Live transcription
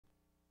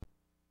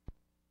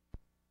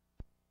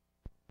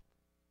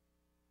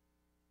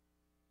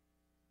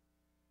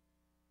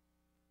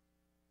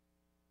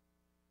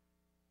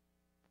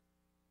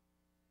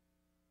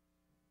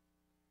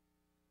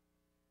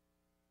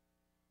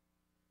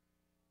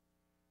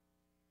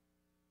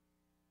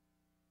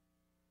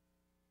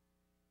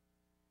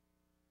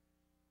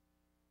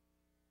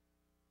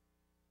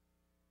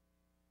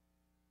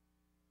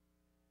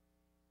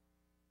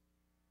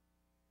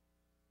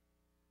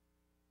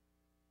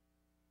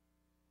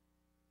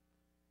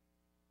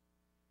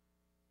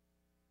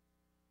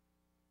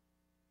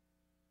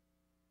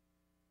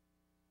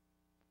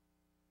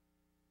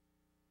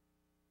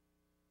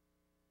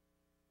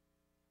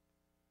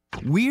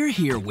We're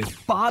here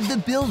with Bob the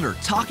Builder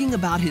talking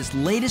about his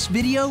latest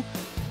video,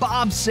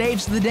 Bob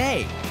Saves the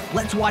Day.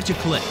 Let's watch a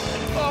clip.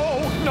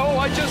 Oh, no,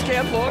 I just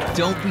can't look.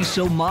 Don't be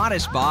so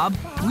modest, Bob.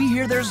 We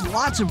hear there's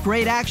lots of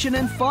great action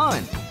and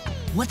fun.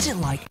 What's it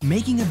like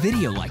making a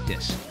video like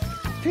this?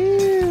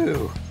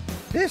 Phew,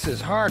 this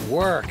is hard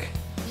work.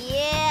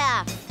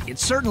 Yeah. It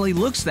certainly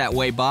looks that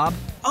way, Bob.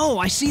 Oh,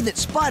 I see that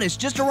Spud has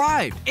just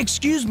arrived.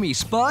 Excuse me,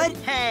 Spud.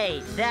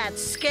 Hey,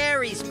 that's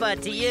scary,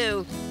 Spud, to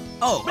you.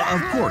 Oh,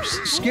 of course,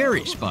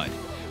 scary, Spud.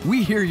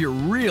 We hear you're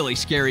really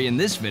scary in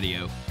this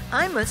video.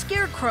 I'm a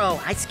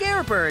scarecrow. I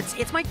scare birds.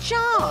 It's my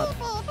job.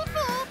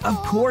 Of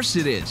course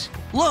it is.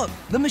 Look,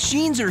 the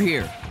machines are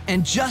here,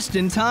 and just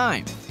in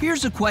time.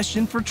 Here's a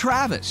question for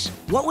Travis.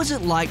 What was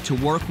it like to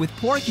work with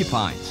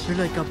porcupines? They're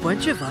like a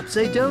bunch of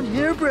upside-down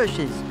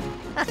hairbrushes.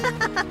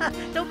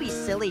 Don't be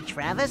silly,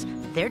 Travis.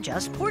 They're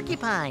just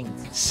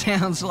porcupines.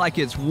 Sounds like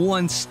it's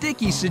one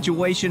sticky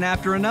situation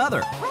after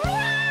another.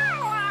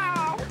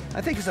 I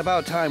think it's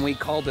about time we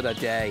called it a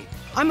day.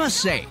 I must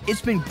say,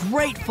 it's been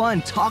great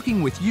fun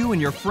talking with you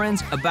and your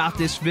friends about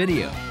this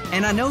video.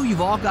 And I know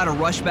you've all got to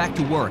rush back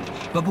to work,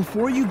 but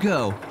before you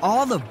go,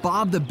 all the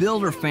Bob the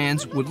Builder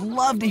fans would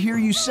love to hear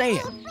you say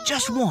it,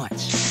 just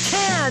once.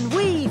 Can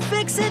we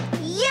fix it?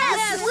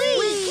 Yes,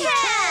 we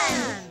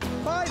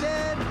can! Bye,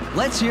 Dad.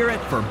 Let's hear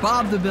it for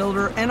Bob the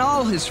Builder and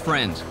all his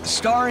friends,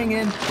 starring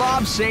in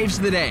Bob Saves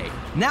the Day,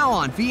 now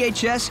on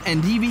VHS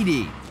and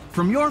DVD,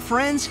 from your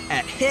friends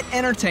at Hit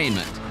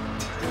Entertainment.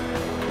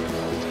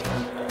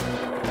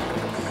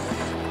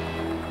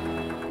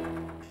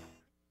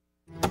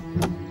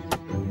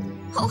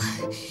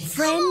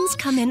 Friends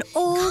come in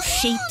all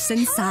shapes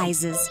and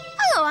sizes.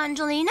 Hello,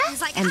 Angelina.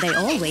 And they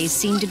always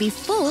seem to be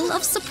full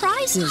of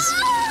surprises.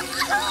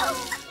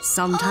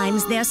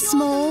 Sometimes they're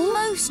small.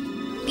 Most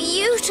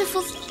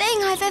beautiful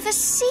thing I've ever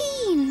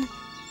seen.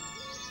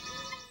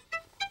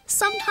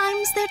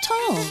 Sometimes they're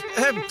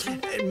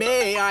tall.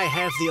 May I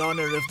have the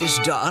honor of this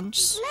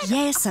dance?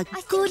 Yes, a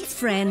good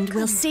friend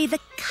will say the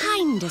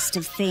kindest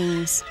of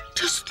things.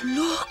 Just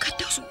look at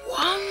those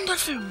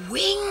wonderful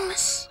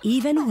wings.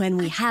 Even when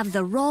we have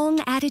the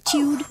wrong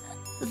attitude,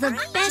 the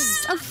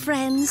best of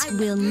friends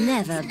will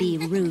never be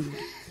rude.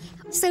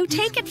 So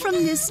take it from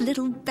this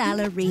little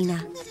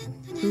ballerina,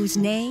 whose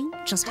name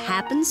just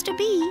happens to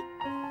be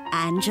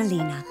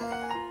Angelina.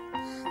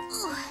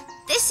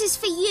 This is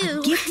for you.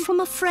 A gift from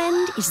a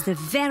friend is the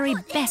very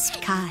best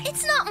kind.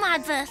 It's not my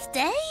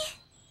birthday.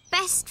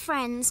 Best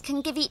friends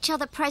can give each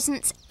other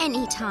presents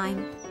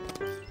anytime.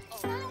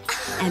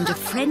 And a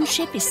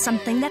friendship is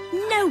something that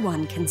no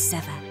one can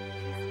sever.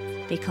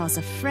 Because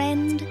a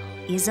friend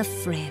is a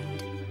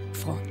friend,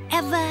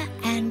 forever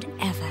and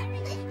ever.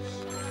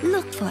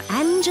 Look for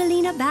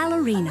Angelina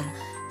Ballerina,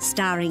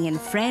 starring in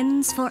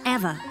Friends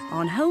Forever,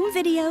 on home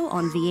video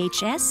on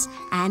VHS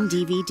and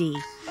DVD.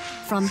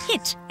 From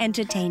Hit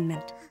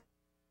Entertainment.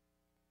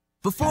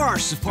 Before our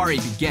safari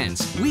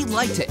begins, we'd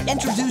like to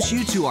introduce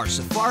you to our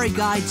safari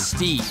guide,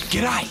 Steve.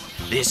 G'day!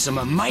 There's some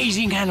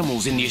amazing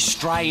animals in the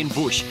Australian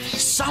bush.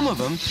 Some of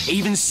them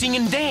even sing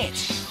and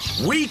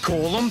dance. We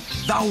call them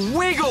the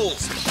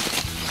Wiggles.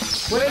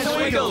 Where's the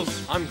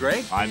Wiggles? I'm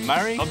Greg. I'm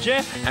Murray. I'm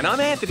Jeff. And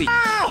I'm Anthony.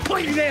 Oh,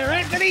 hey there,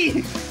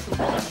 Anthony!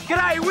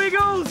 G'day,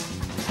 Wiggles!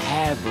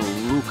 Have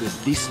a look at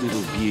this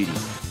little beauty.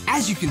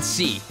 As you can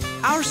see,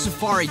 our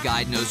safari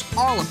guide knows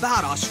all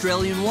about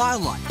Australian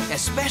wildlife,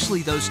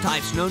 especially those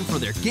types known for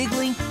their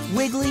giggling,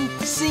 wiggling,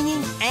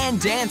 singing, and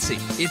dancing.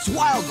 It's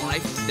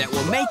wildlife that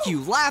will make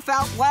you laugh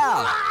out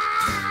loud.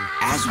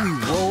 As we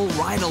roll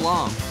right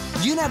along,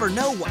 you never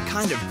know what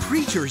kind of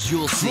creatures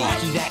you'll see.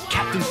 Crikey, that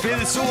Captain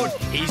Feathersword,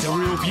 he's a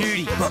real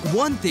beauty. But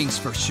one thing's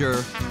for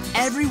sure,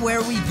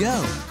 everywhere we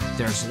go,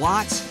 there's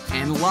lots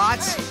and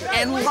lots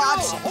and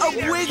lots of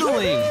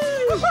wiggling.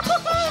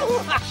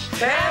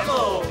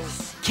 Camels!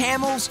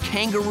 Camels,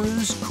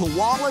 kangaroos,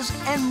 koalas,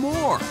 and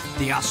more.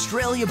 The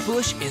Australia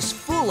bush is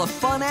full of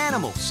fun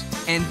animals,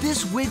 and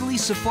this wiggly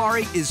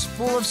safari is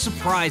full of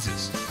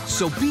surprises.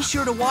 So be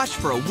sure to watch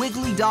for a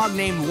wiggly dog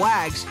named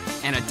Wags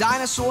and a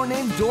dinosaur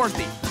named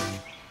Dorothy.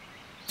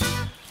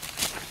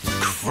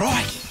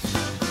 Crikey!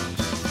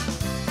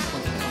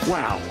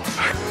 Wow.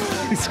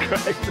 It's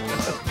great.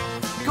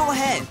 Go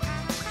ahead,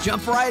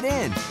 jump right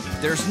in.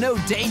 There's no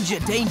danger,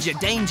 danger,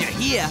 danger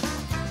here.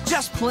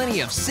 Just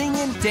plenty of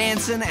singing,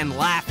 dancing, and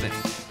laughing.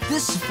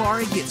 This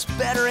safari gets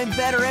better and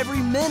better every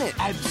minute.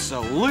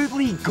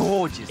 Absolutely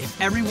gorgeous.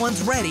 If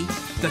everyone's ready,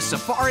 the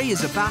safari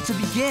is about to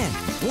begin.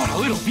 What a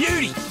little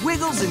beauty.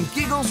 Wiggles and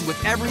giggles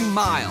with every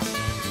mile.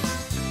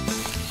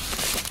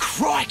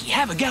 Crikey,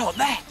 have a go at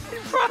that.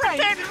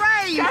 Pretend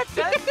rain!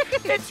 Captain,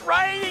 it's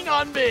raining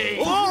on me!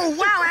 Oh,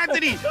 wow,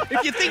 Anthony!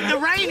 If you think the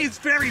rain is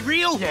very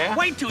real, Yeah?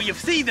 wait till you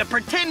see the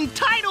pretend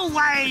tidal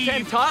wave!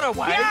 Pretend tidal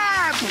wave?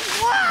 Yeah!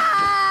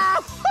 Wow!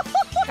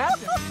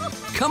 Captain.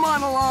 Come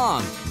on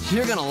along.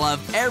 You're gonna love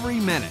every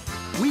minute.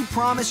 We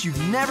promise you've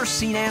never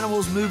seen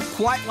animals move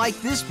quite like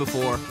this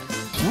before.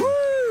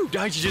 Woo!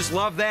 don't you just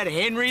love that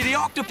Henry the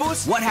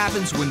Octopus? What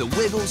happens when the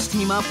Wiggles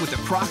team up with the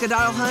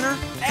crocodile hunter?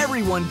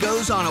 Everyone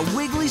goes on a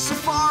wiggly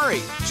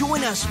safari.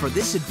 Join us for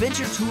this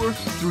adventure tour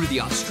through the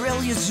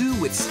Australia Zoo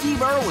with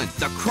Steve Irwin,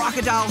 the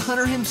crocodile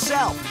hunter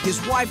himself, his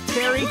wife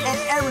Terry, and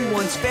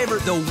everyone's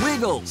favorite, the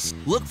Wiggles.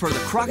 Look for the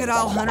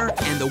Crocodile Hunter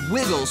and the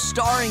Wiggles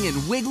starring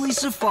in Wiggly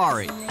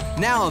Safari.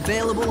 Now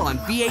available on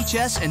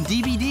VHS and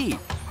DVD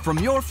from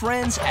your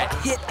friends at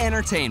Hit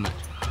Entertainment.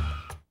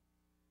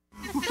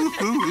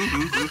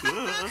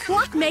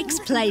 What makes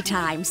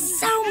playtime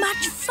so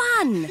much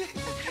fun?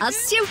 A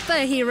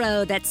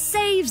superhero that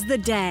saves the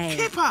day.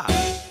 Kipper,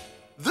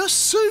 the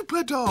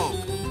super dog.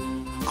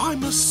 I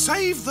must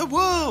save the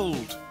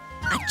world.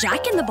 A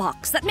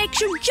jack-in-the-box that makes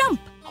you jump.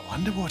 I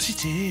wonder what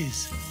it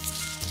is.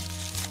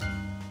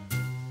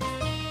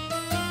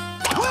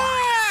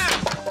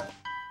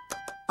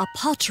 A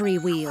pottery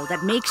wheel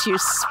that makes you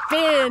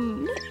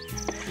spin.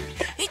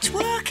 It's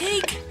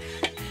working.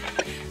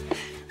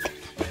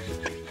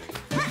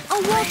 A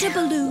water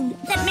balloon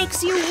that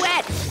makes you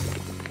wet.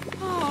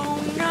 Oh,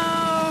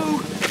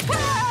 no.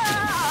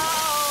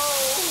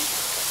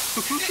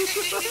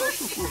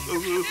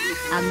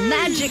 A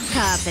magic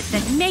carpet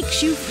that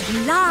makes you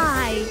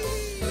fly.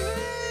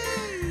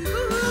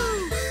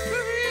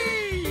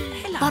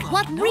 But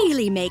what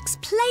really makes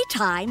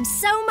playtime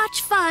so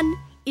much fun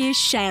is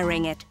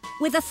sharing it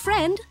with a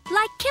friend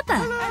like Kipper.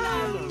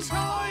 Hello,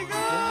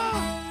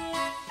 Tiger.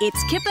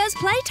 It's Kipper's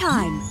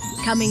Playtime,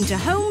 coming to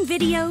home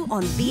video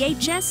on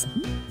VHS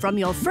from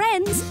your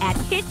friends at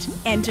Hit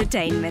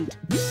Entertainment.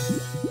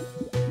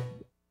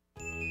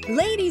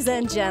 Ladies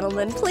and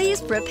gentlemen,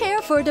 please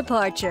prepare for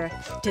departure.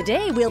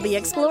 Today we'll be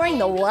exploring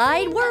the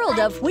wide world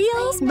of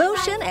wheels,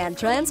 motion, and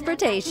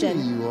transportation.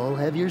 You all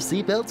have your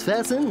seatbelts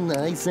fastened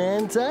nice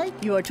and tight?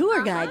 Your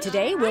tour guide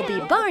today will be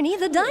Barney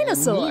the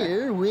dinosaur.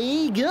 Here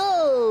we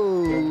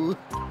go!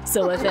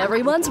 So if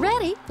everyone's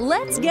ready,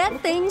 let's get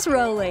things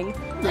rolling.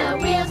 The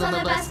wheels on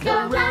the bus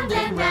go round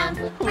and round,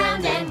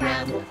 round and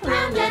round,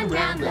 round and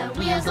round. The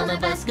wheels on the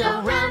bus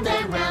go round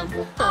and round,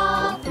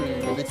 all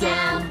through the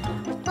town.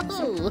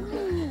 Oh,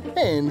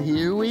 and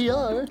here we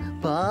are,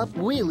 Pop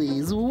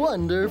Wheelie's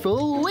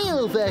wonderful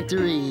wheel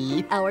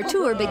factory. Our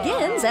tour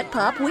begins at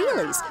Pop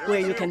Wheelie's, where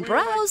you can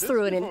browse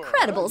through an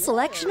incredible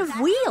selection of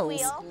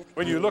wheels.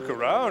 When you look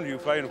around, you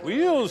find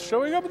wheels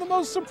showing up in the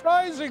most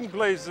surprising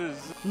places.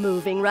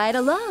 Moving right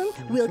along,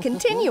 we'll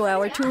continue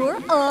our tour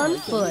on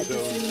foot.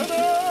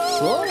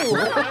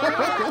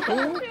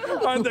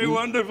 Aren't they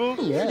wonderful?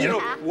 Yeah. You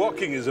know,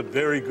 walking is a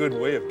very good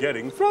way of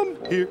getting from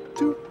here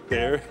to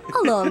there.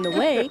 Along the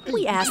way,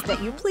 we ask that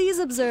you please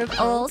observe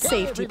all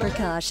safety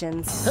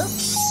precautions.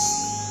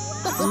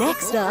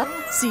 Next up,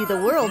 see the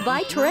world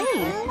by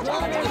train.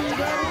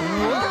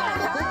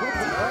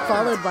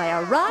 Followed by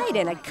a ride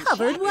in a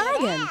covered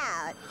wagon.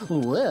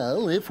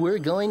 Well, if we're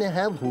going to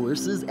have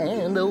horses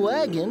and a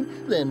wagon,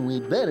 then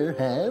we better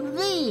have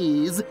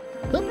these.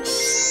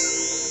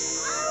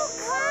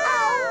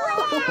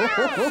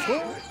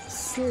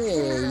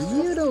 Say,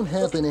 you don't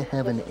happen to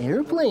have an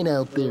airplane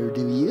out there,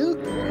 do you?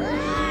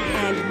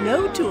 And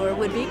no tour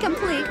would be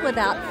complete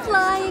without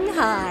flying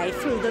high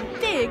through the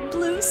big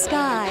blue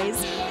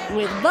skies.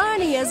 With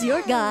Barney as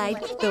your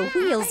guide, the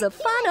wheels of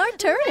fun are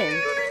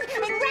turning.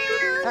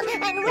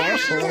 There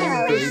she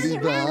goes, baby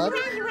Bob.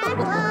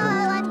 Oh,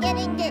 I'm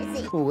getting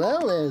dizzy.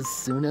 Well, as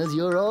soon as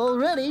you're all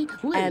ready,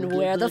 and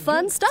where the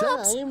fun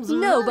stops,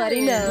 nobody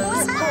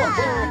knows.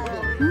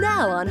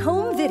 Now on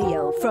home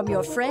video from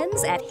your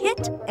friends at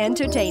Hit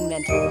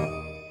Entertainment.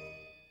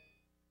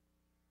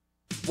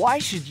 Why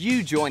should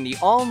you join the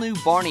all-new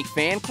Barney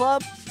fan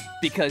club?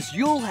 Because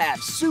you'll have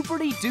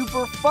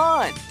super-duper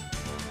fun.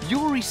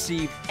 You'll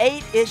receive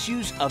 8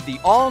 issues of the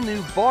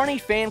all-new Barney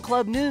Fan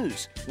Club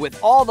news with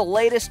all the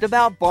latest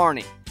about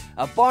Barney,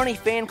 a Barney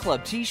Fan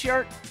Club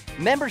t-shirt,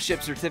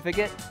 membership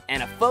certificate,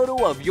 and a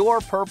photo of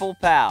your purple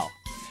pal.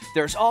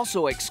 There's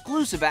also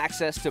exclusive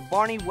access to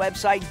Barney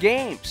website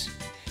games.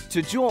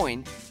 To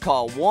join,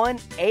 call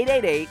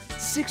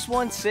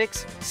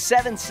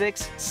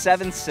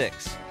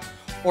 1-888-616-7676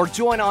 or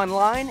join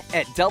online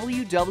at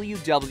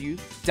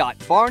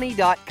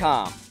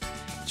www.barney.com.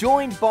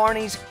 Join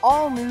Barney's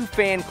all-new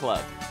fan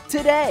club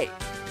today.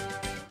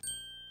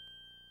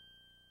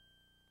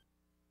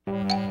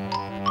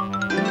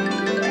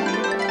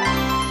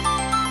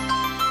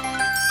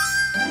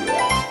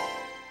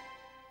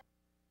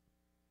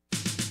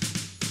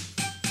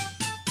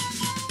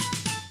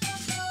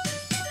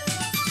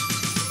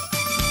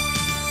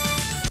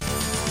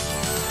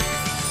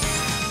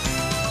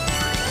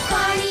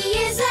 Barney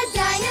is a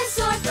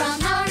dinosaur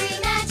from our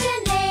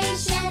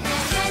imagination,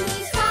 and when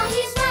he's small,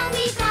 he's what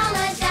we call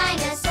a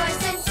dinosaur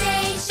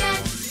sensation.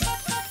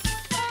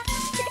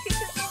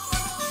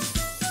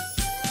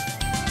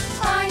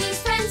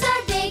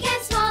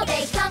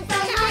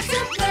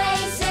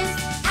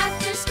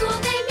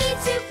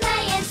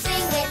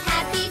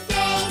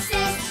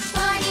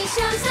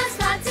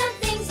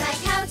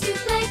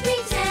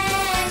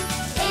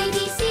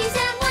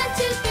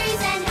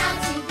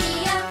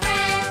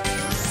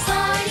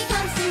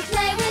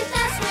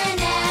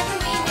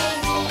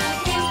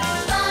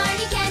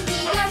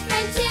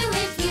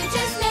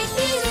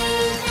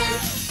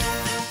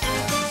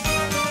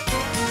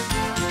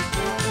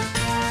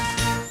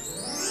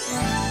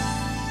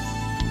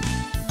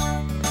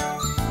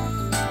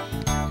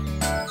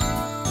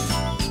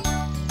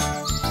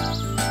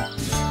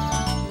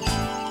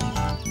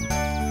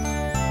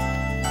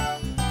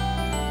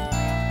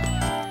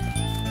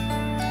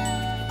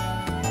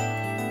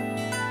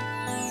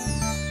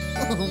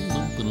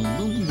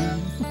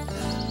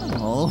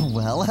 Oh,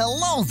 well,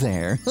 hello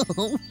there.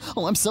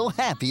 Oh, I'm so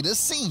happy to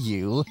see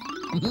you.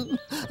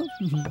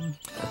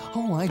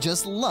 Oh, I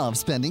just love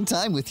spending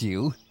time with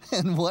you.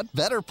 And what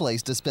better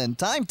place to spend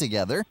time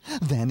together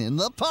than in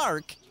the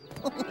park?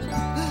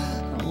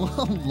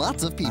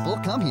 Lots of people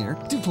come here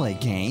to play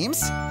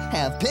games,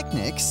 have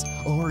picnics,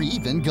 or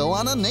even go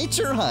on a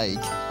nature hike.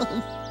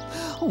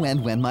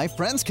 And when my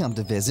friends come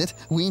to visit,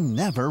 we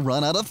never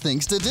run out of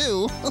things to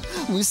do,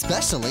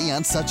 especially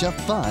on such a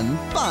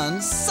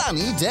fun,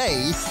 sunny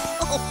day.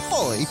 Oh,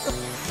 boy.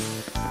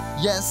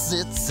 Yes,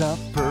 it's a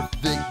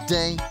perfect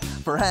day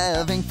for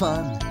having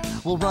fun.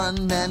 We'll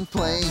run and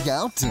play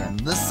out in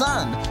the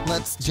sun.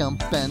 Let's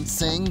jump and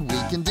sing,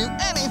 we can do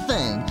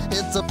anything.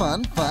 It's a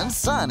fun,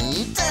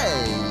 sunny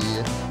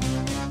day.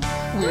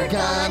 We're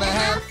gonna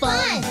have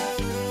fun.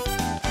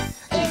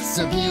 It's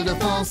a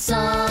beautiful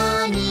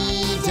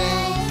sunny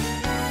day.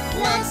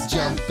 Let's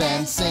jump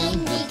and sing,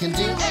 we can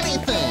do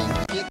anything.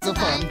 It's a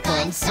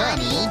fun,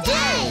 sunny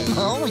day.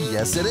 Oh,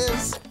 yes it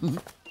is.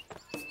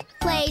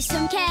 Play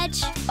some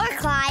catch or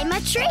climb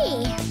a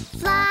tree.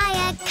 Fly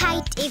a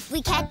kite if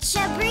we catch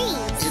a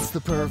breeze. It's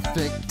the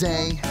perfect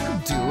day.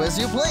 Do as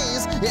you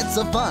please. It's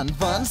a fun,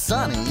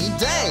 sunny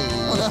day.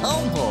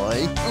 Oh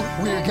boy.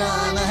 We're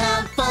gonna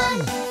have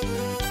fun.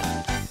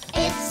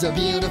 It's a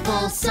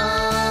beautiful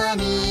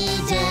sunny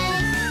day.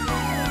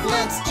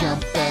 Let's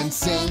jump and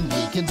sing,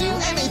 we can do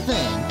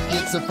anything.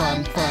 It's a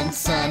fun,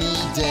 sunny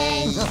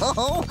day.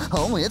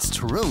 Oh, it's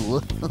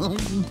true.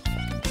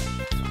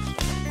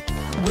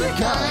 We're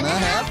gonna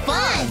have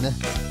fun.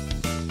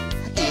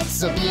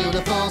 It's a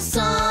beautiful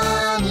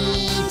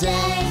sunny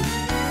day.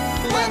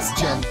 Let's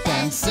jump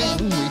and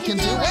sing, we can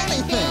do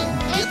anything.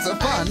 It's a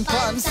fun,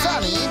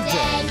 sunny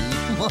day.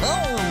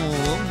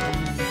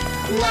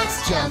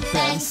 Let's jump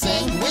and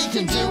sing, we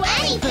can do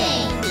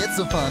anything. It's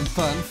a fun,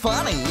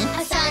 funny.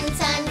 A sunny,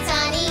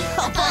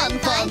 a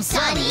fun,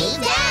 sunny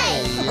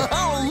day.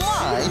 Oh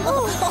my!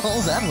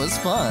 Oh, that was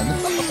fun.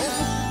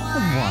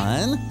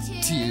 1,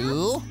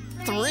 2,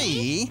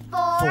 3,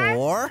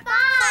 4, 5.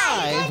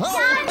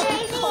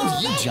 Oh,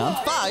 you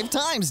jumped 5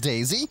 times,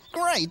 Daisy.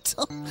 Great.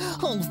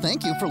 Oh,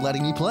 thank you for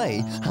letting me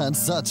play on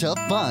such a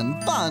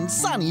fun,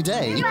 sunny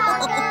day.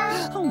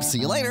 Oh, see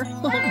you later.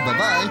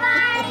 Bye-bye.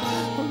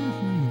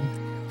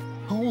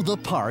 Oh, the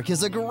park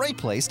is a great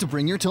place to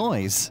bring your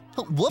toys.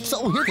 Whoops,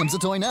 oh, here comes a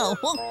toy now.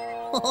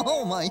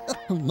 Oh, my.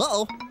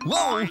 Whoa.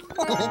 Whoa.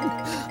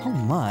 Oh,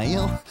 my.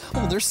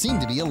 Oh, there seem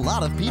to be a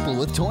lot of people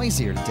with toys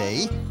here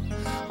today.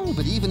 Oh,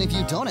 but even if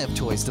you don't have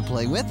toys to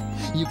play with,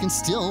 you can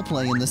still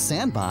play in the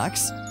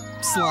sandbox,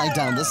 slide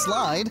down the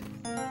slide,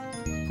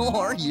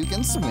 or you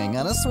can swing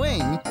on a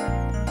swing.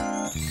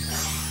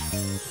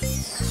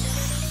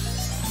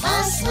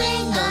 A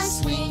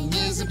swing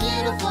is a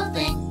beautiful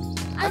thing.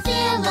 I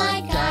feel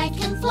like I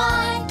can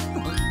fly.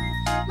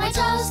 My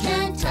toes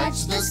can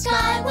touch the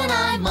sky when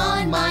I'm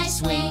on my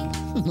swing.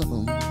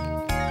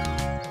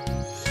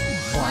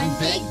 One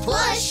big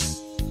push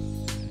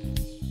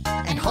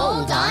and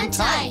hold on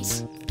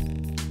tight.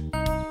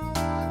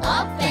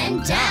 Up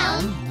and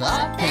down,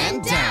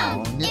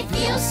 it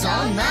feels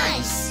so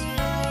nice.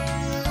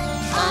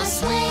 A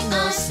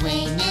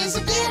swing is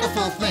a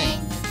beautiful thing.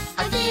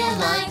 I feel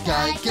like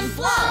I can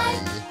fly.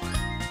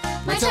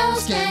 My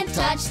toes can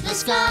touch the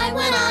sky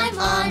when I'm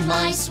on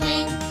my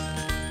swing.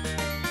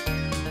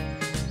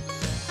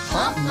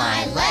 Pump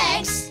my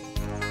legs,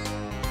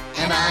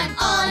 and I'm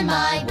on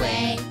my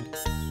way.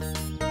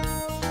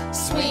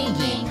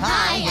 Swinging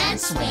high and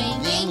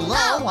swinging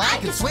low, I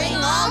could swing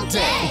all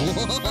day.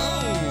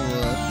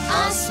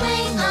 A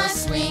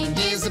swing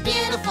is a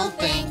beautiful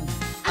thing.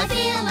 I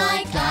feel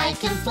like I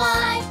can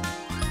fly.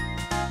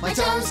 My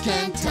toes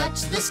can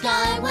touch the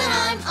sky when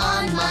I'm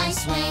on my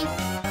swing.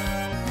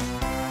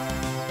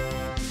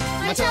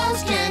 My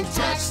toes can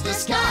touch the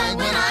sky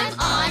when I'm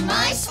on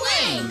my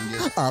swing.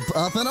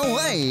 Up, and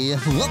away.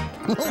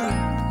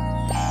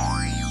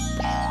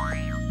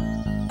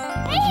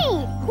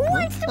 Hey, who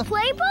wants to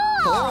play ball?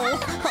 Oh,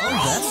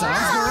 that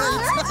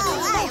sounds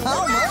great.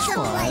 How much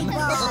fun.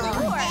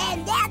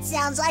 And that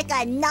sounds like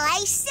a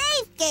nice,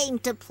 safe game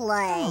to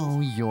play.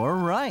 Oh, you're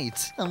right.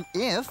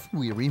 If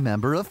we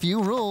remember a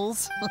few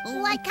rules.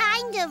 What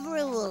kind of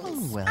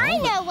rules? Well, I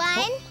know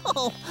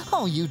one.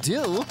 Oh, you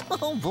do?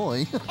 Oh,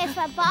 boy. If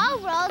a ball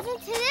rolls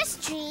into the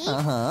street,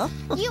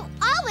 you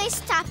always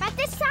stop at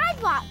the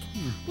sidewalk.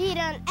 You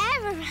don't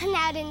ever run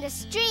out in the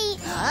street.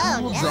 Oh,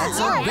 no. That's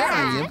a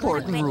very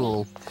important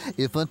rule.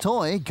 If a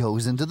toy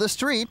goes into the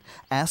street,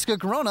 ask a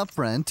grown-up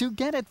friend to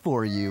get it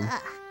for you.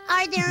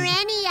 Are there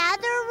any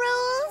other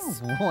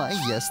rules? Why,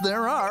 yes,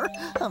 there are.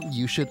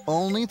 You should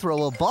only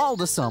throw a ball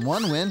to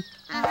someone when...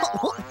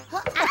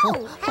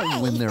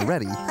 when they're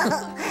ready.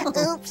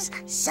 Oops,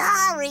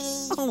 sorry.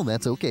 Oh,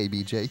 that's okay,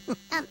 BJ.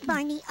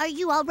 Barney, are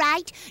you all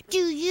right? Do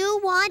you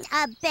want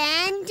a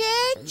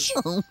bandage?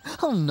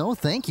 Oh, no,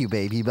 thank you,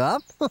 Baby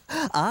Bop.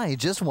 I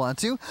just want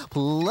to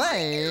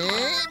play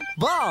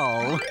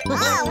ball.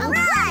 All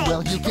right.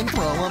 Well, you can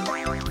throw them.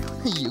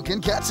 You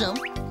can catch them.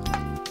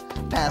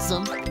 Pass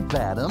 'em,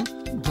 bat 'em,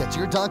 get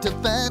your dog to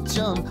fetch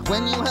 'em.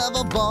 When you have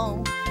a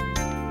ball,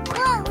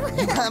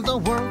 you have the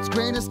world's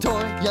greatest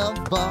toy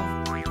of ball.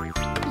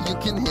 You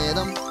can hit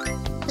 'em,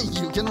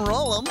 you can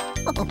roll 'em,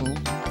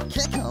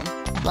 kick 'em,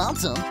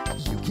 bounce 'em.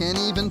 You can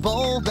even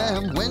bowl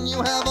them when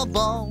you have a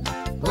ball.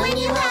 When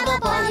you have a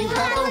ball, you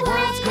have the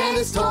world's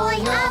greatest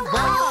toy of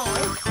all.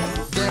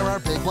 There are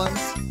big ones,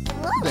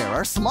 there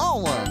are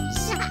small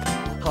ones,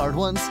 hard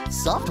ones,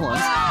 soft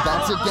ones,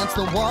 bounce against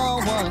the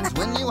wall ones.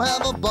 When you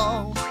have a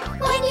ball,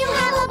 when you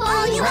have a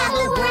ball, you have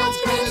the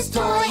world's greatest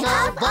toy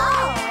of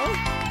all.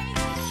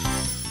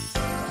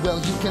 Well,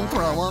 you can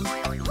throw 'em,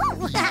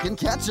 you can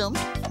catch 'em,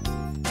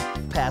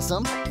 pass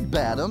 'em,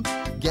 bat 'em,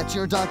 get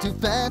your dog to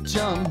fetch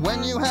 'em.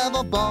 When you have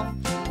a ball,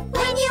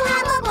 when you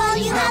have a ball,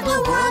 you have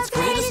the world's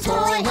greatest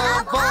toy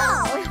of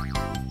all.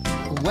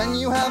 When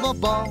you have a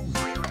ball,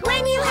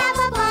 when you have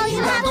a ball,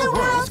 you have the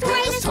world's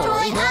greatest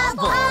toy of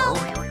all.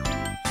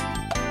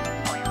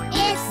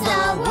 It's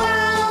the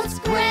world's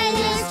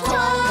greatest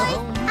toy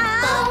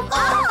of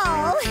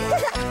all.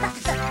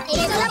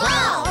 It's a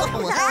ball.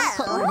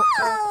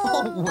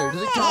 Oh, where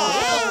did it go?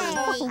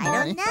 I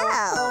don't know.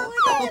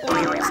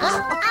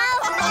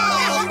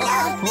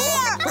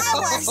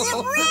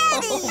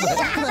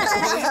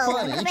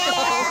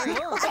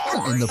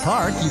 In the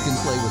park, you can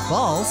play with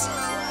balls,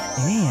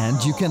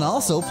 and you can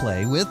also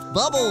play with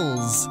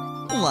bubbles.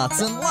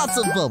 Lots and lots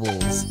of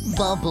bubbles.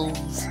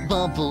 Bubbles,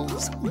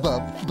 bubbles,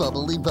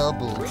 bubbly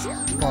bubbles,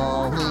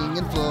 falling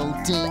and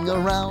floating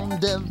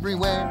around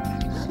everywhere.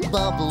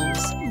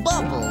 Bubbles,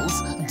 bubbles,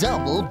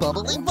 double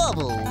bubbly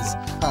bubbles.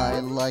 I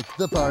like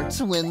the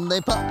parts when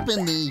they pop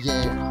in the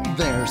air.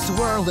 They're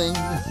swirling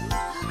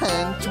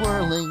and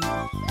twirling,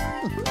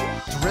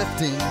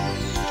 drifting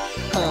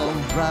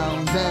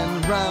around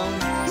and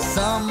round.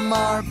 Some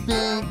are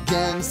big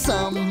and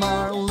some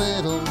are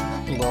little,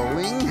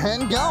 blowing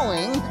and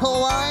going.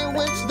 Oh, I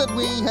wish that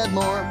we had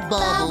more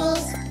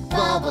bubbles.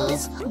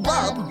 Bubbles,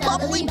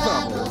 bubbly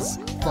bubbles,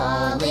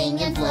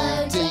 falling and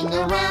floating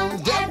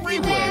around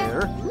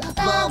everywhere.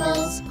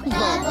 Bubbles,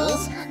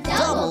 bubbles,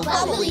 double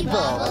bubbly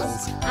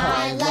bubbles.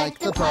 I like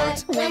the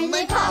part when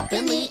they pop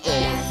in the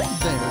air.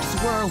 They're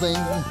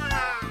swirling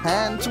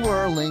and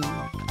twirling,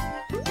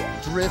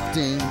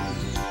 drifting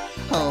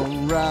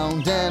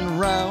around and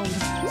round.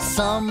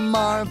 Some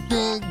are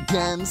big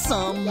and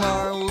some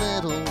are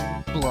little,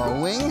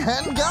 blowing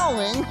and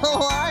going.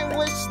 Oh, I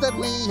wish that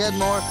we had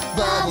more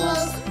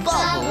bubbles.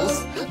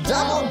 Bubbles,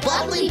 double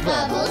bubbly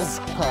bubbles.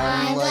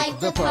 I like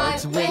the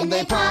parts when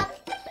they pop,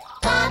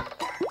 pop,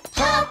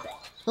 pop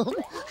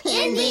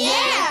in the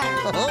air.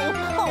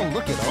 Oh,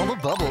 look at all the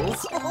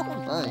bubbles. Oh,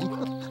 my.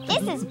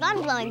 This is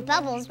fun blowing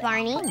bubbles,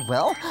 Barney.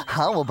 Well,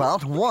 how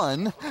about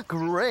one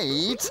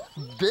great,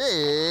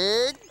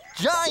 big,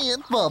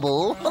 giant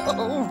bubble? Look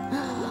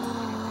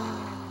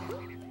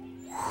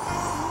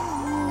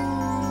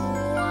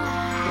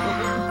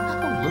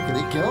at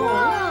it go.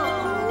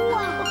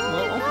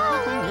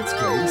 Whoa, it's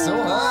getting so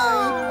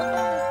high.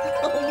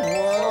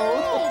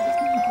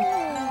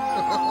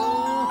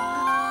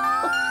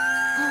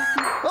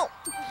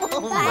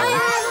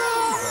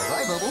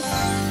 Bye, Bubble.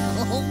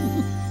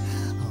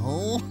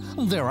 Oh,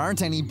 there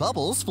aren't any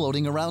bubbles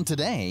floating around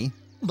today,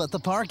 but the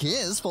park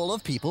is full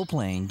of people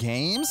playing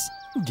games,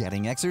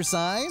 getting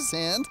exercise,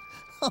 and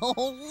oh,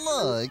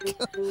 look!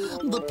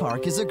 The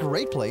park is a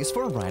great place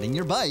for riding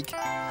your bike,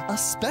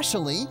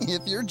 especially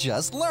if you're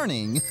just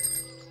learning.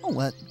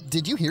 What?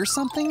 Did you hear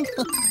something?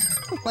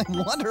 I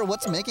wonder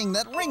what's making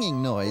that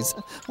ringing noise.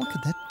 What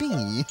could that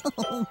be?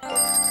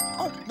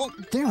 Oh, well,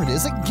 there it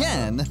is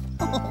again.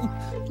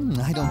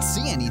 I don't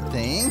see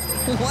anything.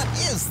 What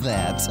is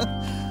that?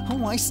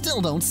 Oh, I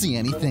still don't see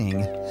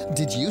anything.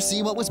 Did you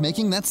see what was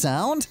making that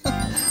sound?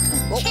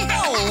 Oh,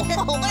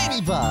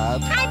 Lady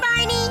Bob. Hi,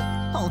 Barney.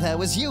 Oh, that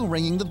was you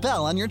ringing the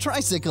bell on your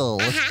tricycle.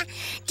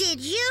 Did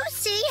you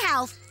see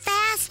how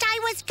fast I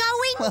was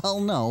going? Well,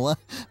 no.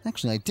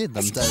 Actually, I did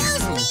them. Excuse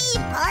me,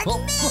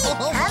 pardon me.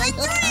 Coming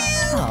through.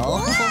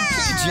 Oh,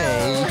 PJ.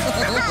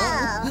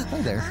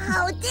 Hi there.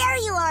 Oh, there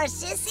you are,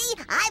 Sissy.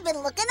 I've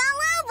been looking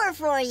all over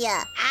for you.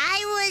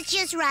 I was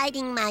just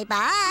riding my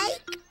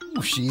bike.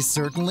 She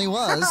certainly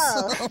was.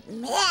 Oh,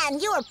 man,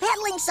 you were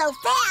pedaling so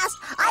fast,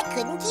 I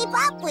couldn't keep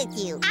up with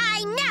you.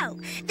 I know.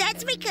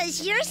 That's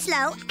because you're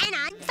slow and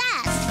I'm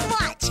fast.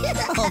 Watch.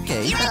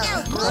 Okay. Here I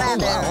go. Look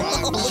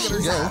at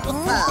her go. Oh,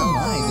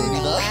 my, baby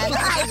duck.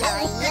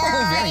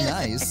 Oh, very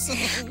nice.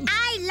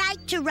 I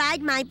like to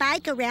ride my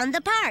bike around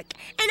the park,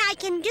 and I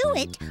can do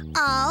it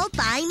all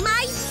by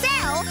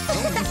myself.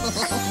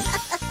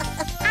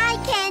 I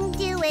can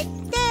do it.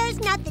 There's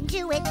nothing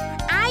to it.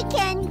 I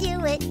can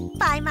do it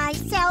by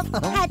myself.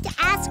 Had to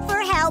ask for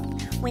help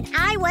when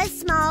I was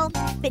small,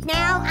 but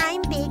now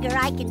I'm bigger.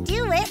 I can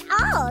do it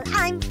all.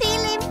 I'm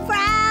feeling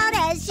proud,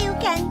 as you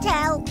can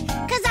tell,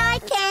 'cause I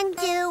can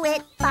do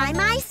it by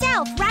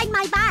myself. Ride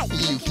my bike.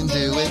 You can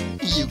do it.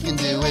 You can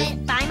do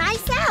it. By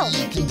myself.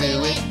 You can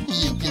do it.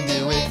 You can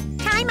do it.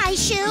 Tie my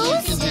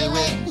shoes. You can do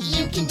it.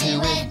 You can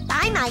do it.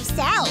 By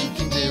myself. You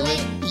can do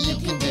it. You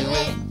can do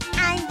it.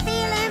 I'm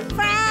feeling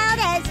proud,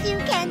 as you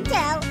can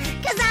tell,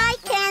 'cause I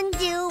can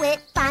do it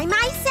by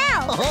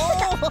myself.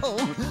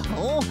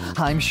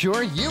 I'm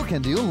sure you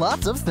can do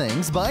lots of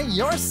things by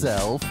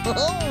yourself.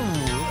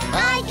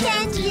 I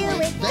can do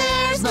it,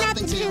 there's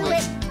nothing to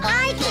it.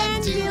 I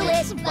can do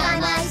it by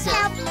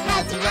myself.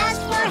 Had to ask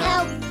for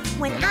help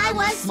when I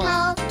was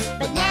small,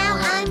 but now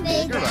I'm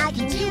bigger, I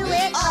can do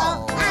it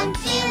all. I'm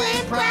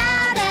feeling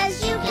proud,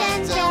 as you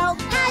can tell,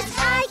 'cause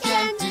I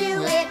can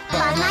do it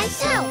by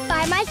myself.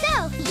 By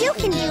myself. You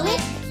can do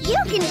it. You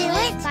can do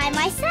it By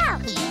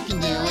myself. You can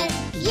do it.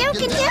 You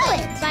can do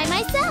it By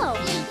myself.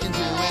 You can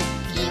do it.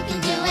 You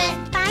can do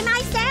it. by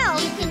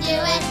myself. You can do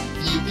it.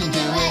 You can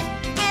do it.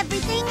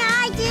 Everything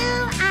I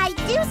do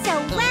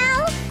so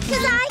well,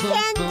 'cause I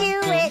can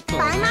do it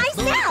by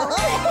myself.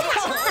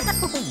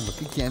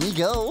 Look at Cammy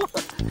go.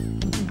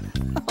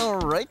 All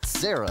right,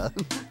 Sarah.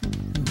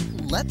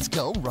 Let's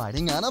go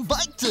riding on a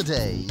bike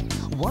today.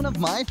 One of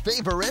my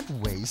favorite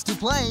ways to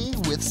play,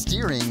 with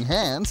steering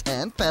hands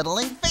and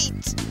pedaling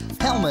feet.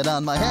 Helmet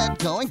on my head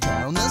going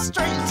down the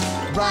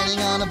street. Riding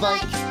on a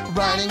bike,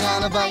 riding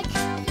on a bike.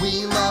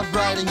 We love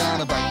riding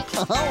on a bike.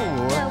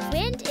 The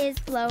wind is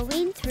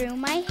blowing through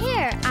my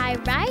hair. I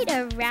ride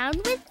around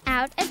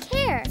without a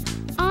care.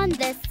 On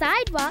the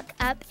sidewalk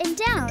up and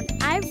down,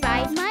 I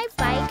ride my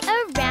bike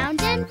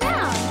around and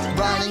round.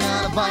 Riding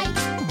on a bike,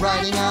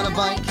 riding on a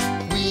bike.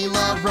 We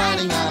love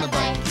riding on a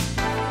bike.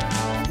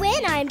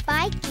 When I'm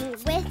biking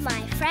with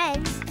my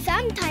friends,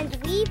 sometimes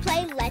we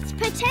play Let's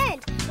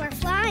Pretend. We're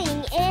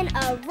flying in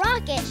a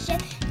rocket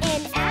ship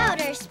in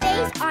outer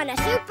space on a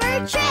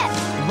super trip.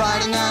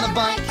 Riding on a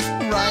bike,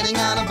 riding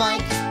on a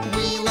bike.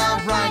 We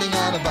love riding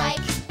on a bike.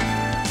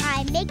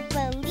 I make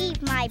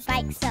believe my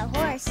bike's a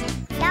horse,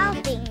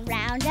 galloping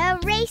round a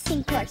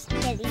racing course.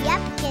 Giddy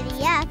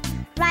up,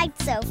 ride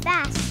so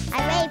fast. I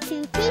wave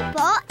to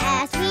people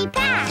as we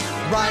pass.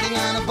 Riding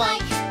on a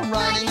bike,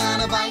 riding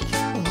on a bike.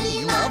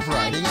 We love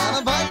riding on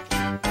a bike.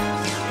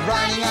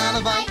 Riding on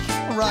a bike,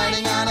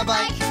 riding on a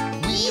bike.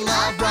 We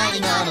love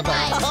riding on a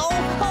bike. Oh,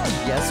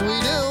 yes we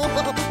do.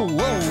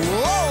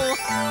 Whoa.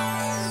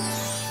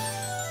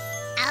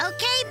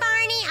 Okay,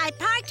 Barney, I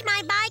parked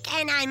my bike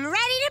and I'm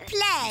ready to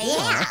play.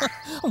 Yeah.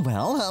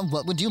 Well,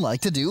 what would you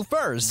like to do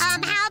first? How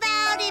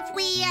about if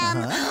we,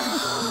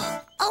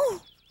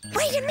 Oh,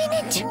 wait a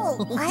minute.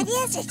 What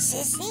is it,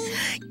 Sissy?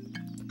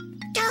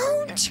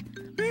 Don't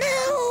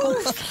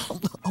move.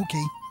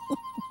 Okay.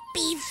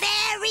 Be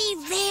very,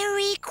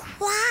 very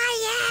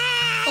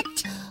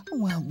quiet.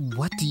 Well,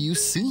 what do you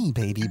see,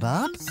 Baby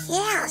Bob?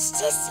 Yeah,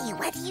 Sissy,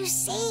 what do you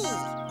see?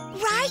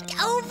 Right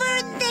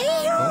over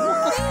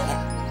there.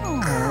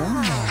 Oh,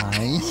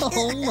 my.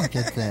 Oh, look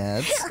at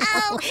that.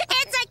 Oh,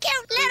 it's a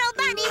cute little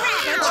bunny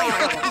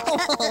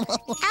rabbit.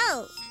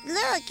 Oh,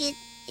 look,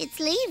 it's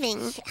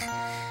leaving.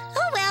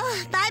 Oh, well,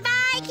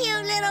 bye-bye,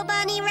 cute little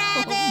bunny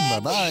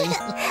rabbit. Bye-bye.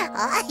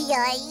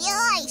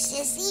 Ay,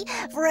 Sissy.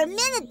 For a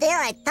minute there,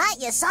 I thought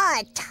you saw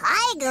a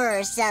tiger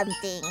or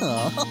something.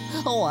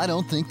 Oh, I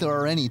don't think there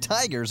are any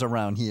tigers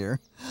around here.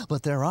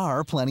 But there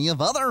are plenty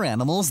of other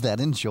animals that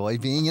enjoy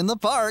being in the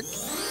park.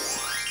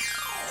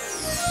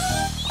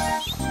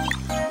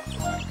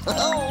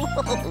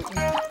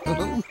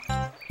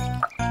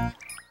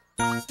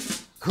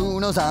 Who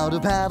knows how to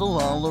paddle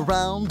all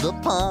around the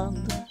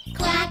pond?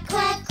 Quack,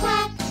 quack,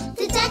 quack,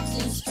 the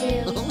duckies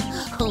do.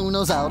 Who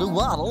knows how to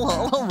waddle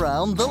all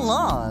around the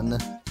lawn?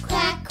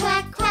 Quack,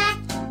 quack, quack,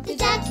 the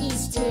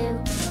duckies do.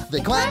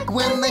 They quack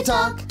when they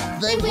talk,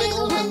 they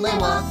wiggle when they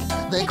walk,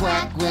 they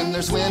quack when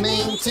they're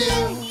swimming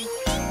too.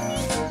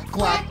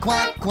 Quack,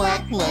 quack,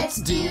 quack,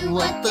 let's do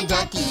what the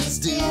duckies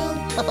do.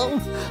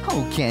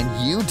 Oh, can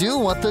you do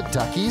what the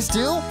duckies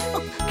do?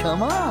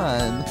 Come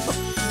on.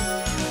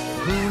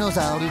 Who knows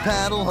how to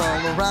paddle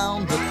all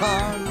around the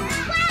pond?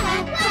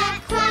 Quack,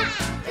 quack, quack,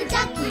 the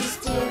duckies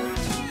do.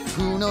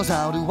 Who knows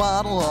how to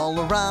waddle all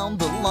around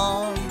the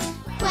lawn?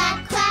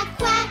 Quack, quack,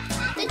 quack,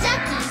 the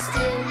duckies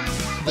do.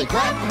 They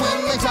quack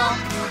when they talk,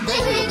 they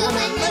wiggle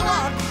when they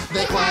walk,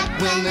 they quack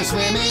when they're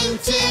swimming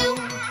too.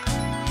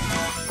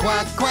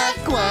 Quack, quack,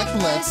 quack,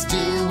 let's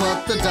do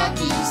what the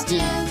duckies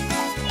do.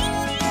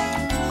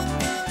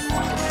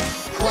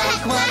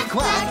 Quack, quack,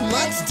 quack,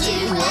 let's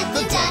do what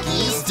the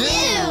duckies do.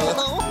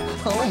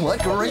 Oh,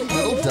 what great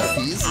little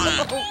duckies.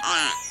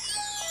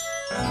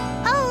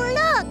 Oh,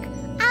 look,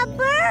 a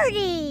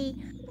birdie.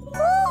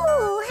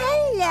 Ooh,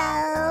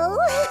 hello.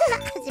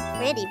 It's a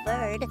pretty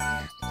bird.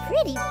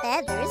 Pretty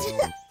feathers.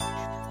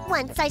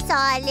 Once I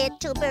saw a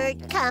little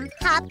bird come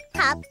hop,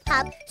 hop,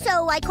 hop.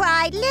 So I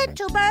cried,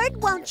 little bird,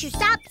 won't you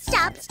stop,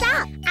 stop,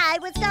 stop? I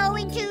was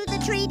going to the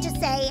tree to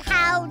say,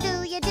 how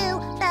do you do?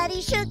 But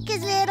he shook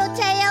his little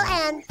tail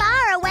and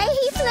far away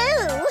he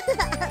flew.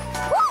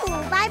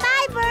 Ooh,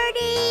 bye-bye,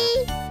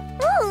 birdie.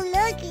 Ooh,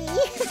 looky.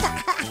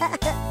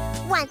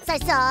 Once I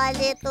saw a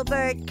little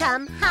bird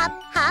come hop,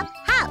 hop,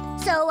 hop.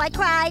 So I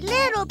cried,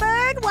 little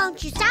bird,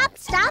 won't you stop,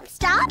 stop,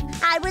 stop?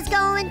 I was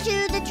going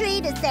to the tree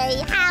to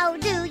say, how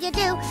do you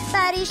do?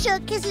 But he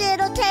shook his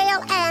little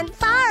tail and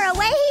far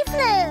away he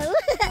flew.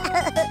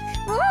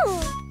 Ooh.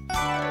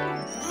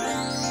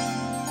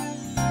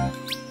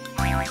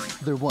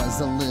 There was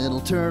a little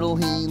turtle,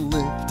 he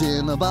lived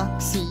in a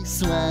box. He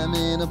swam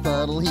in a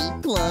puddle, he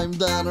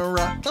climbed on a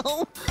rock.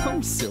 Oh,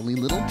 silly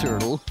little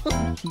turtle.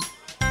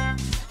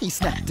 He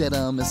snapped at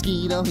a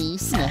mosquito, he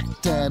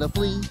snapped at a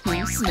flea.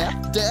 He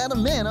snapped at a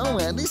minnow,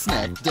 and he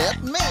snapped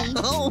at me.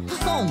 Oh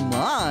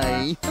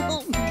my!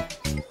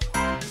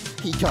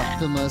 He caught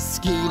the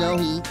mosquito,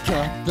 he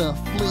caught the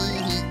flea,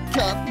 he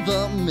caught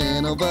the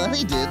minnow, but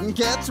he didn't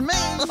catch me.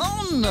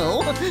 Oh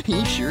no,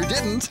 he sure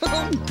didn't.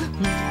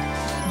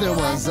 There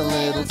was a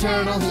little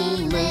turtle,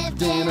 he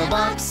lived in a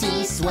box.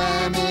 He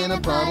swam in a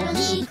puddle,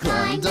 he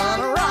climbed on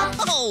a rock.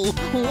 Oh,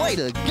 way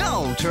to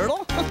go,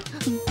 turtle!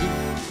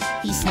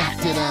 He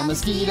snapped at a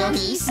mosquito,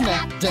 he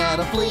snapped at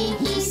a flea,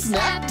 he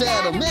snapped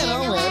at a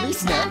minnow, and he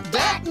snapped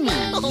at me.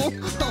 Oh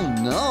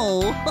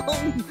no!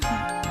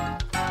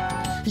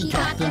 He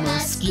caught the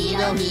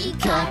mosquito, he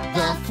caught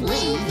the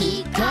flea,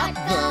 he caught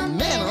the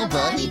minnow,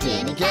 but he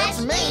didn't catch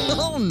me.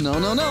 Oh no,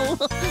 no, no!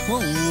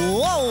 Whoa,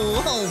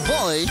 oh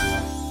boy!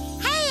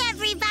 Hey,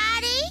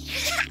 everybody!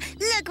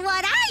 Look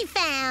what I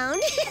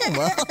found!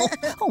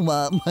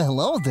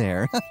 Hello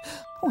there.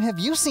 Oh, have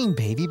you seen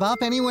Baby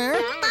Bop anywhere?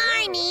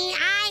 Barney,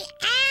 I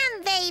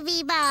am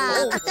Baby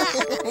Bop.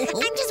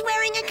 I'm just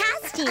wearing a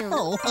costume.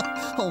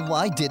 Oh,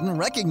 I didn't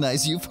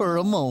recognize you for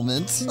a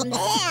moment.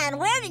 Man,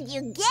 where did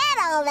you get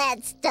all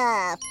that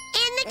stuff?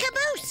 In the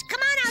caboose.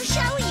 Come on, I'll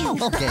show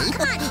you. Okay.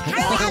 Come on,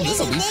 hurry up. This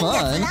will be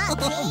fun.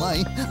 Oh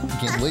my,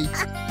 can't wait.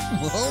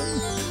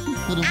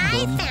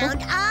 I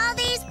found all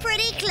these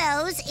pretty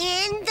clothes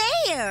in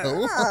there.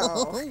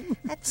 Oh.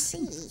 Let's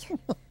see.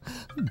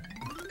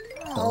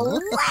 Oh,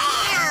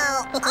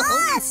 wow!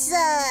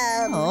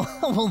 Awesome!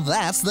 Oh, well,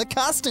 that's the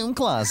costume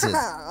closet.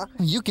 Oh.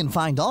 You can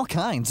find all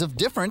kinds of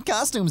different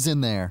costumes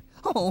in there.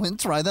 Oh, and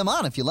try them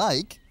on if you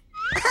like.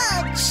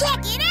 Oh,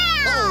 check it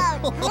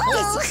out!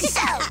 This is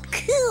so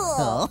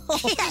cool!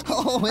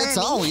 Oh, it's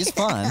always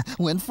fun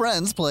when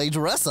friends play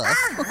dress up.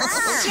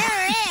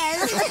 Sure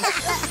is!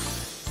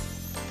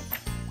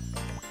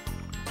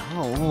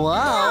 Oh,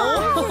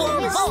 wow! Oh,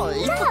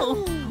 boy!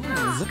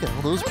 Look at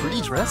all those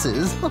pretty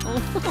dresses.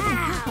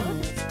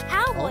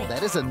 Cowboy. Oh,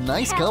 that is a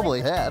nice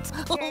cowboy hat.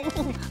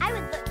 I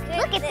would look good.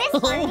 Look at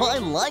this one. Oh, I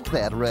like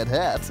that red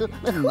hat.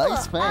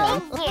 Nice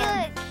fan.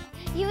 Look,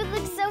 you would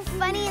look so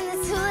funny in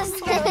this hula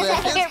skirt That with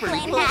is that pretty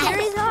airplane cool. hat.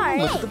 Yours are.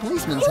 Look at the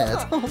policeman's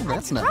hat. Oh,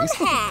 that's nice.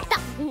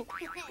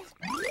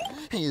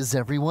 Is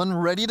everyone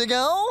ready to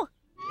go?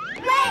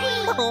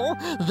 Ready! Oh,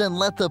 then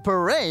let the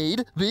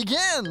parade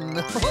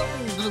begin.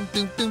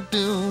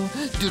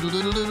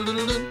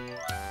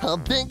 A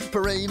big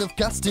parade of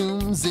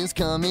costumes is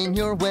coming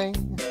your way.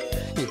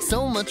 It's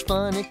so much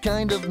fun, it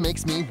kind of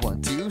makes me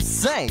want to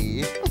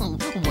say 1, 2,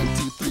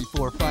 3,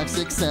 4, 5,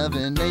 6,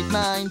 7, 8,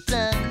 9,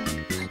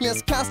 10.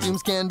 Yes,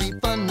 costumes can be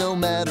fun no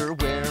matter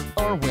where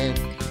or when.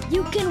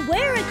 You can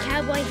wear a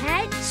cowboy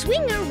hat,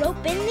 swing a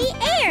rope in the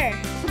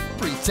air.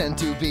 Pretend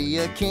to be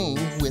a king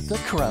with a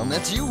crown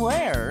that you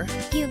wear.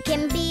 You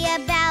can be a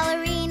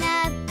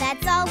ballerina,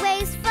 that's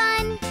always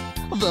fun.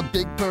 The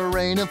big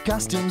parade of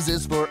costumes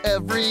is for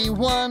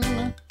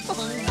everyone.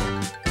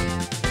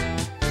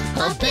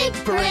 A big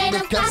parade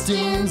of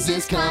costumes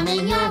is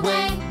coming your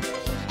way.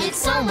 It's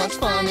so much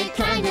fun, it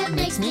kind of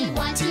makes me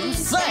want to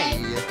say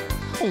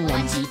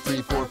 1, 2,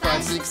 3, 4,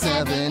 5, 6,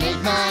 7,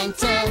 8, 9,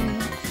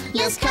 10.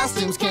 Yes,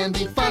 costumes can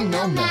be fun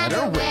no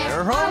matter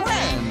where or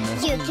when.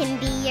 You can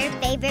be your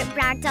favorite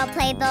rock doll,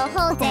 play the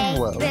whole day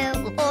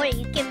through. Or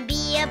you can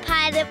be a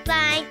pilot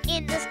flying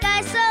in the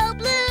sky so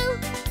blue.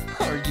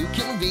 Or you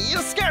can be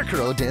a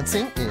scarecrow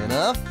dancing in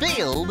a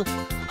field.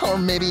 Or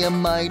maybe a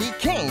mighty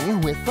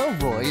king with a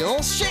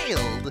royal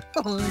shield.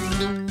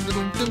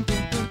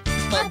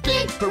 A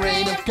big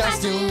parade of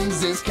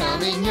costumes is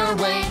coming your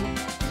way.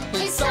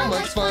 It's so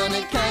much fun,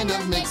 it kind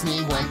of makes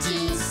me want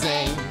to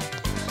say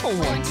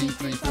 1, 2,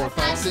 3, 4,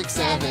 5, 6,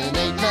 7,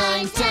 8,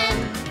 9,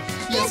 10.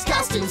 Yes,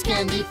 costumes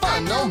can be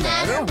fun no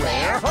matter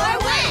where or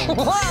when.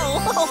 Whoa!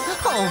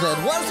 Oh, that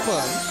was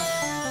fun.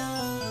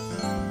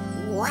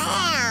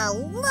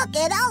 Wow, look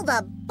at all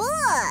the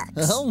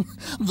books. Oh,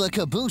 the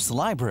Caboose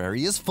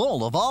Library is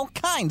full of all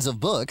kinds of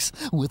books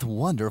with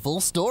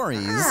wonderful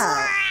stories.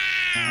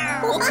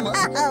 What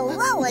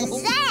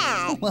was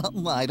that?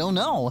 Well, I don't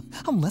know.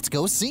 Let's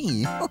go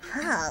see. Oh.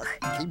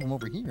 Keep them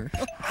over here.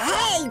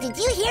 Hey, did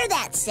you hear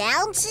that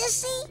sound,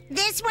 Sissy?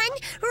 This one?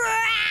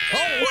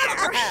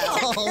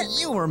 Oh,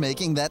 you were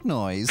making that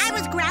noise. I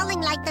was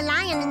growling like the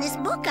lion in this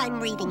book I'm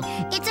reading.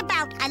 It's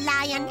about a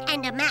lion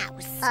and a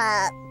mouse.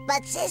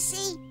 But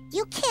Sissy,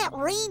 you can't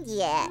read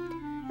yet.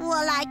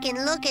 Well, I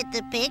can look at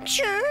the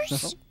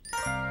pictures.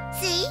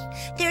 See?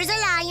 There's a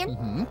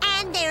lion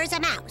and there's a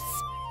mouse.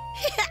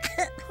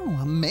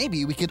 Oh,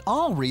 maybe we could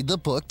all read the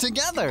book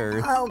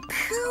together. Oh,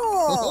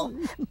 cool.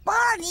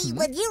 Barney,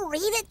 would you read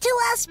it to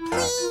us,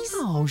 please?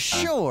 Oh,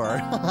 sure.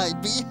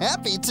 I'd be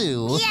happy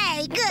to.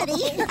 Yay,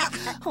 goody.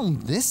 Oh,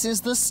 this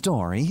is the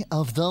story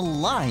of the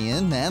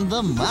lion and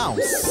the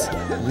mouse.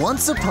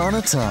 Once upon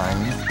a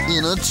time,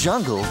 in a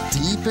jungle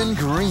deep and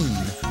green,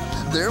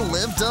 there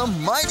lived a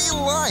mighty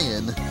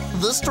lion,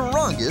 the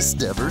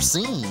strongest ever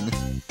seen.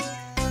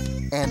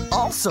 And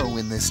also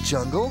in this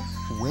jungle,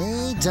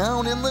 way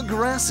down in the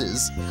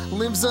grasses,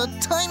 lives a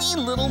tiny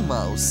little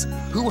mouse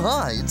who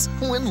hides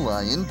when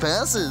lion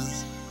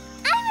passes.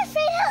 I'm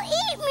afraid he'll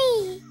eat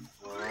me.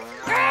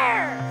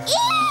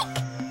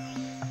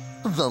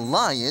 Eek! The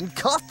lion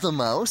caught the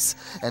mouse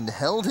and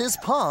held his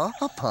paw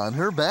upon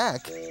her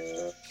back.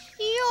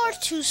 You're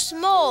too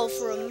small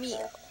for a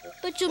meal,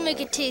 but you'll make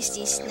a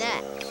tasty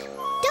snack.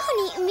 Don't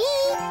eat me.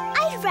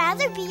 I'd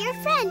rather be your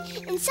friend,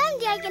 and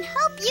someday I can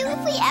help you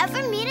if we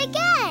ever meet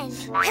again.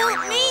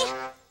 Help me?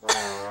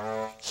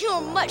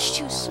 You're much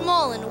too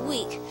small and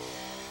weak,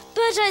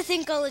 but I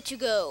think I'll let you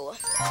go.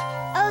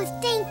 Oh,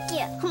 thank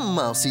you.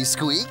 Mousie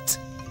squeaked.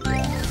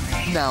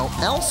 Now,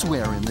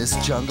 elsewhere in this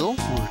jungle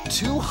were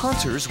two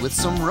hunters with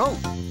some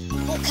rope.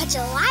 We'll catch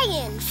a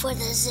lion for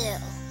the zoo.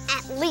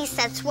 At least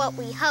that's what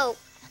we hope.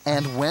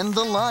 And when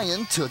the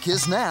lion took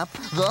his nap,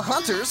 the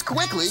hunters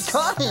quickly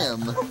caught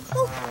him.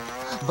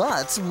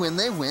 But when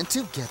they went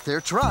to get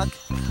their truck,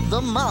 the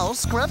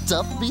mouse crept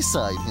up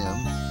beside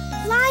him.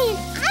 Lion,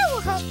 I will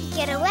help you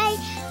get away.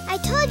 I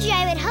told you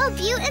I would help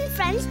you, and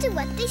friends do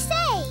what they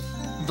say.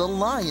 The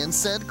lion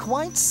said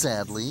quite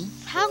sadly,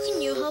 How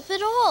can you help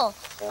at all?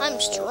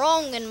 I'm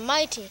strong and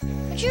mighty,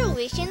 but you're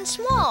weak and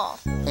small.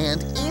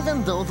 And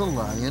even though the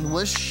lion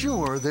was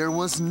sure there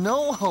was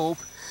no hope,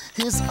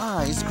 his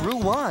eyes grew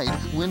wide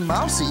when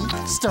Mousie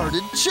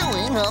started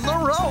chewing on the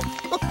rope.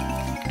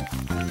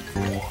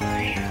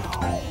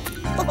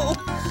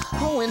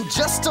 And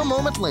just a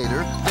moment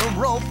later, the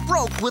rope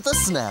broke with a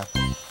snap.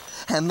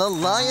 And the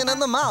lion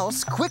and the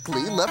mouse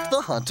quickly left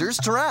the hunter's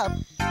trap.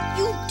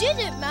 You did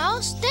it,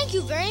 Mouse. Thank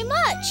you very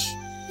much.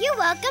 You're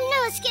welcome.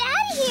 Now let's get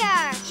out of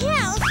here.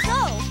 Yeah, let's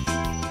go.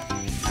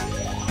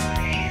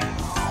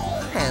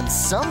 And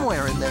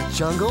somewhere in that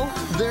jungle,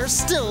 they're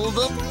still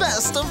the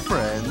best of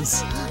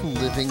friends,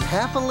 living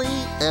happily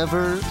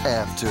ever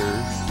after.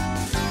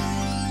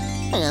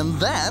 And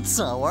that's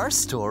how our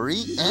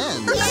story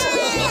ends.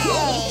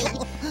 Yay!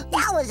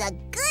 That was a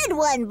good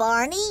one,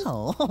 Barney.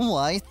 Oh,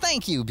 why,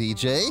 thank you,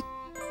 BJ.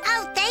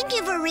 Oh, thank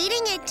you for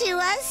reading it to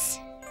us.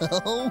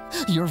 Oh,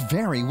 you're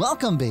very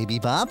welcome, Baby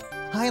Bop.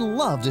 I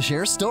love to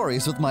share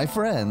stories with my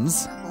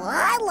friends. Well,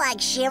 I like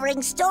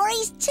sharing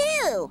stories,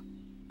 too.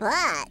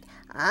 But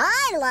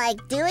I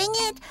like doing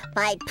it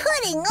by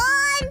putting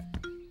on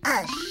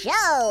a show.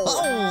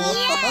 Oh.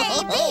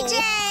 Yay,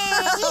 BJ!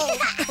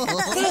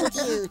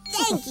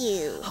 Thank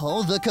you.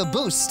 Oh, the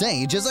caboose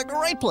stage is a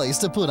great place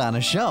to put on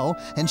a show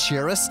and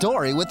share a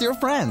story with your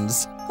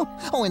friends.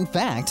 Oh, in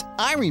fact,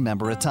 I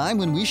remember a time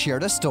when we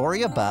shared a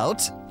story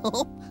about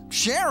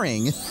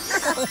sharing.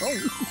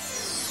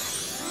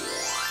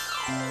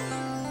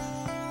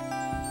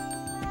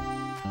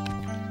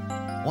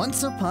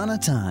 Once upon a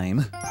time,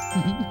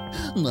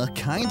 a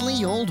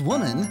kindly old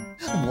woman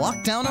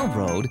walked down a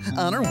road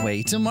on her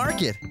way to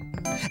market.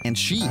 And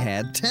she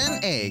had 10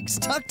 eggs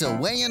tucked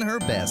away in her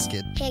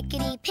basket.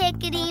 Pickety,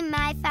 pickety,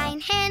 my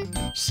fine hen.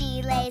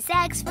 She lays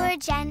eggs for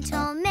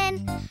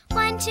gentlemen.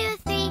 1, 2,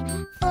 3,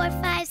 4,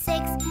 5,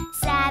 6,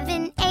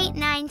 7, 8,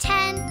 9,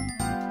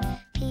 10.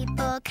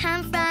 People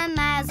come from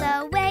miles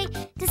away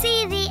to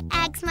see the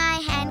eggs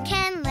my hen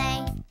can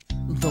lay.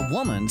 The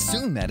woman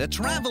soon met a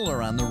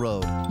traveler on the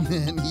road,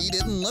 and he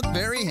didn't look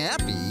very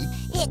happy.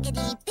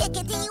 Hickety,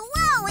 pickety,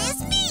 woe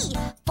is me,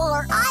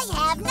 for I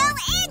have no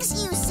eggs,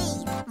 you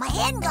see. My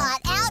hen got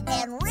out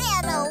and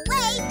ran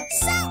away,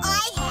 so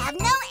I have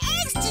no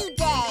eggs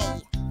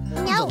today.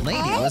 The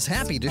lady was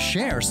happy to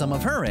share some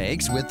of her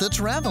eggs with the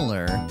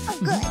traveler. Oh,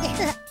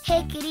 good.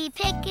 Hickety,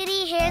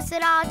 pickety, here's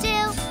what I'll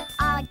do.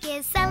 I'll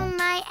give some of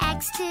my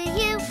eggs to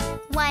you.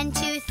 1,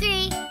 2,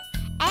 3,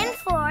 and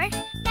 4.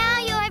 Now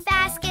your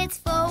basket's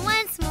full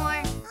once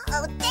more.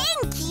 Oh,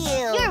 thank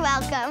you. You're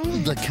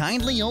welcome. The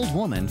kindly old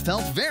woman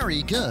felt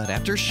very good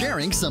after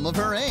sharing some of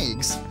her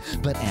eggs.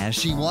 But as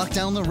she walked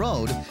down the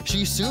road,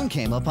 she soon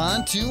came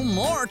upon 2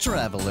 more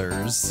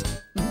travelers.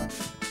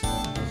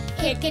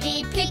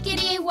 Hickety,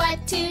 pickety,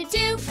 what to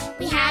do?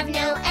 We have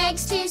no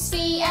eggs to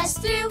see us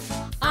through.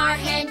 Our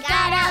hen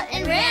got out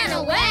and ran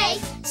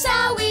away,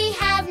 so we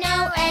have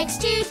no eggs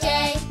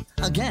today.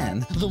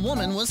 Again, the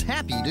woman was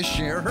happy to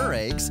share her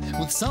eggs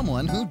with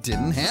someone who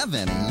didn't have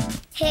any.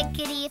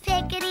 Hickety,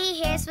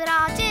 pickety, here's what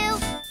I'll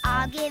do.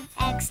 I'll give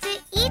eggs to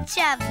each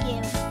of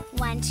you.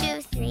 1,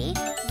 2, 3,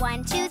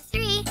 1, 2,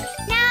 3.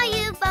 Now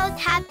you both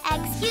have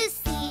eggs, you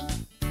see.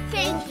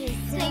 Thank you.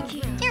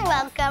 You're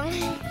welcome.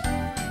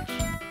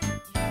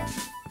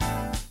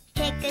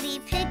 Hickety,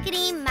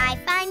 pickety, my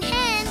fine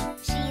hen.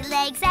 She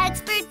lays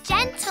eggs for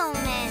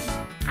gentlemen.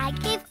 I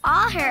gave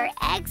all her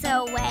eggs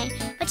away,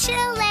 but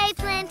she'll lay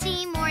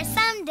plenty more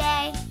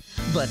someday.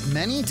 But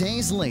many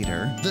days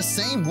later, the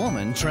same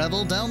woman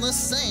traveled down the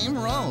same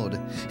road.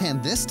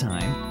 And this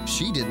time,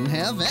 she didn't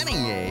have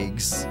any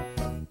eggs.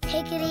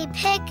 Hickety,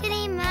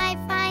 pickety, my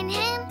fine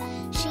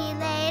hen. She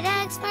laid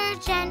eggs for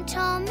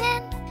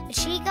gentlemen, but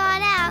she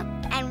got out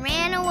and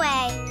ran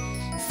away.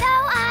 So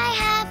I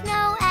have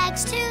no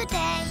eggs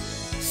today.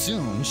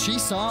 Soon, she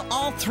saw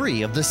all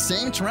 3 of the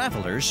same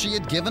travelers she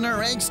had given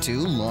her eggs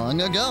to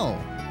long ago.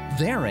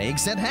 Their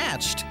eggs had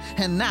hatched,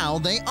 and now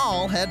they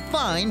all had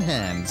fine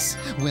hens.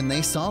 When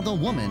they saw the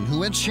woman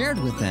who had shared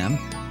with them,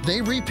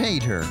 they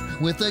repaid her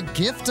with a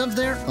gift of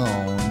their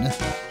own.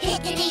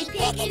 Hickety,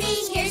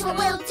 pickety, here's what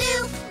we'll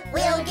do.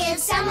 We'll give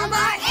some of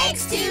our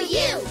eggs to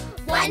you.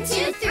 1,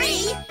 2,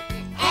 3,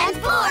 and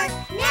 4.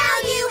 Now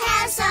you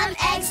have some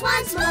eggs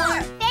once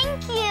more.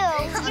 Thank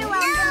you. You're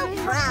welcome.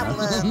 No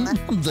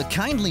problem. The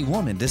kindly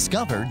woman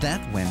discovered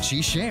that when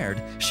she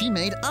shared, she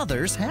made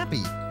others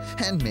happy.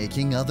 And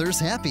making others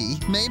happy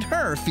made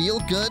her feel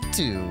good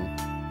too.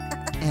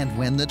 And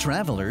when the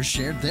travelers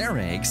shared their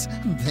eggs,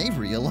 they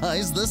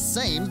realized the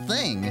same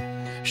thing.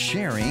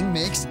 Sharing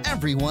makes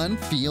everyone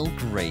feel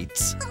great.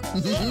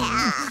 The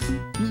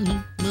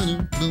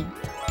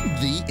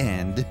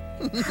end.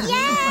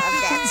 Yeah!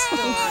 Love that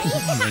story.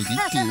 Maybe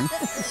too.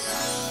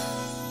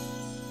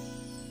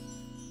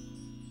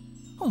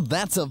 Oh,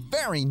 that's a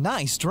very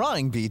nice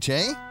drawing,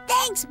 BJ.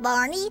 Thanks,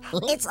 Barney.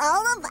 It's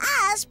all of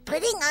us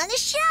putting on a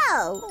show.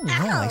 Oh,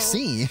 I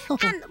see.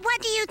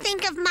 What do you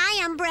think of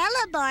my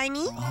umbrella,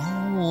 Barney?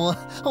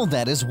 Oh,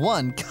 that is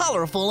one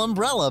colorful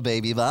umbrella,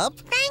 Baby Bop.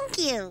 Thank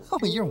you. Oh,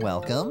 you're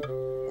welcome.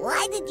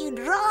 Why did you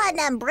draw an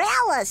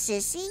umbrella,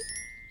 Sissy?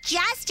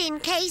 Just in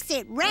case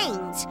it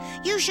rains.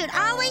 You should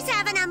always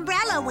have an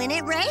umbrella when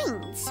it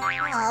rains.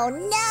 Oh,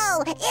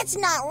 no. It's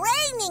not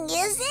raining,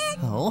 is it?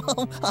 Oh,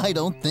 I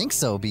don't think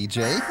so,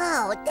 BJ.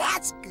 Oh,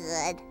 that's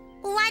good.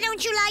 Why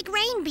don't you like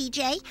rain,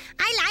 BJ?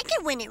 I like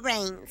it when it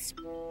rains.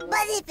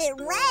 But if it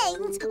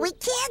rains, we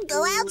can't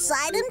go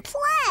outside and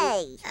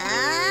play.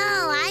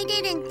 Oh, I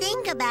didn't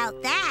think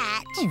about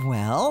that.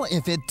 Well,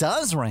 if it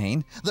does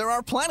rain, there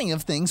are plenty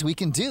of things we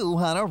can do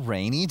on a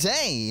rainy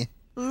day.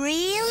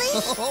 Really?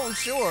 Oh,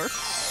 sure.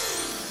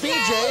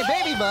 BJ,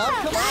 Baby Bop,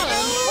 come on.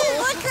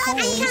 Look,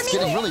 It's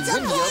getting really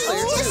windy out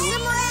there, too.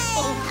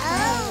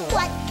 Oh,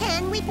 what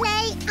can we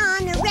play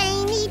on a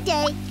rainy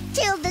day?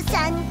 Till the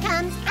sun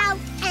comes out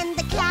and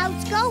the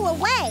clouds go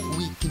away.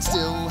 We can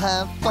still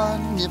have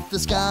fun if the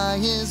sky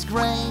is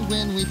gray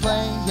when we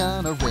play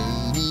on a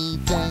rainy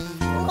day.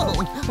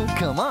 Oh,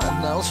 come on,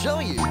 I'll show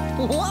you.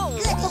 Whoa!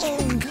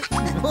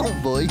 Oh,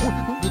 boy.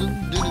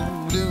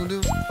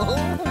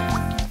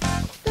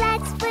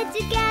 Let's put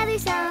together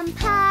some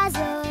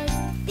puzzles.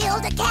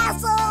 Build a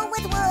castle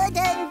with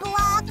wooden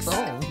blocks.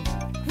 Oh.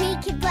 We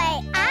can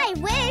play I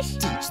Wish.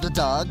 Teach the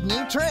dog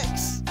new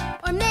tricks.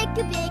 Or make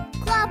a big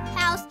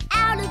clubhouse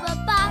out of a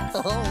box.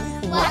 Oh.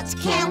 What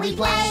can we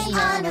play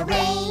on a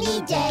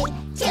rainy day?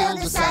 Till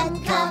the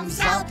sun comes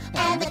out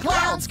and the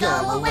clouds go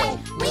away.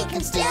 We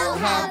can still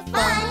have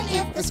fun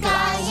if the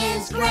sky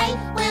is gray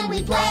when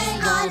we play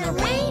on a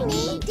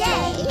rainy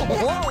day.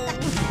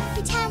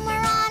 Pretend we're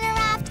on a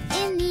raft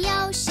in the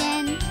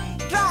ocean.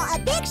 Draw a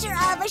picture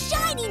of a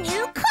shiny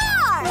new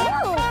car.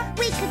 Ooh.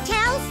 We could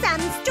tell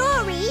some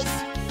stories.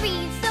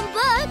 Read some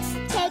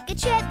books. Take a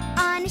trip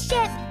on a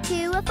ship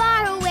to a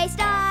faraway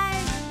star.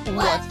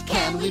 What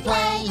can we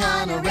play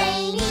on a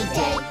rainy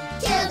day?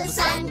 Till the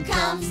sun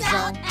comes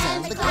out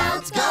and the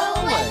clouds go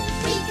away.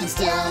 We can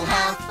still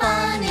have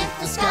fun if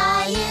the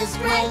sky is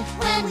gray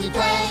when we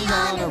play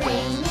on a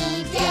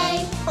rainy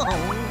day.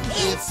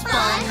 It's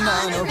fun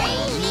on a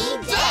rainy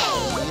day.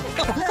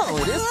 Oh,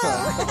 it is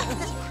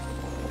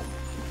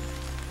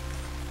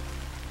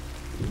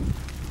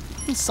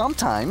fun.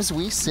 Sometimes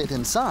we sit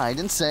inside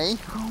and say,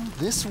 oh,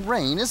 this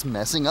rain is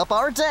messing up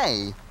our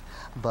day.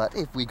 But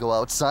if we go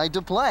outside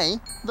to play,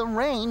 the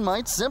rain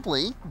might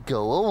simply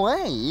go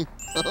away.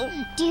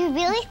 Do you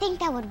really think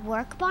that would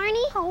work,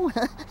 Barney? Oh,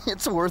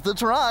 it's worth a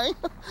try.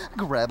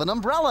 Grab an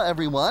umbrella,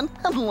 everyone,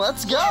 and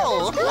let's go.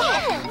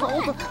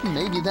 Oh,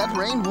 maybe that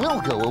rain will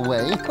go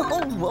away.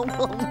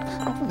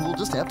 We'll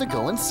just have to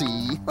go and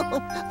see.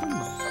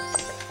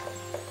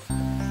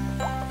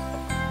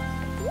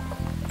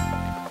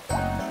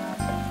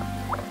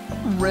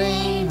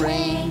 Rain,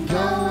 rain, go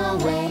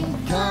away.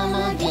 Come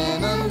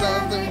again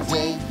another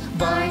day.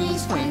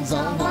 Barney's friends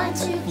all want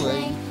to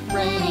play.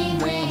 Rain,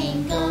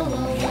 rain, go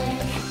away.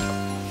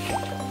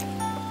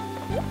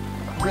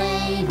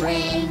 Rain,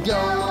 rain, go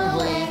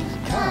away.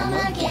 Come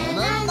again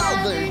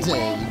another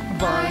day.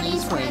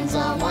 Barney's friends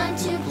all want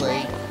to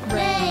play.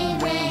 Rain,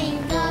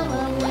 rain, go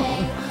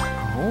away.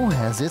 Oh,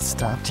 has it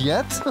stopped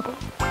yet?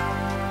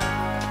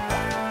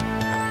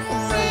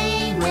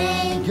 Rain,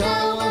 rain,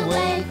 go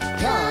away.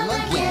 Come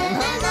again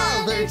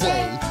another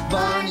day.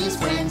 Barney's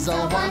friends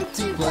all want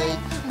to play.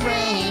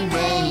 Rain,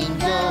 rain,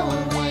 go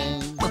away.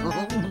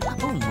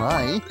 Oh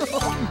my.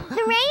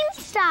 The rain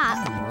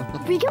stopped.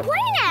 We can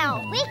play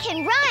now. We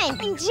can run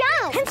and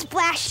jump and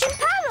splash in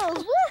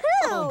puddles.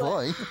 Woohoo! Oh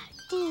boy.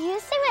 Do you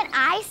see what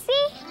I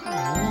see?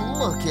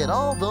 Look at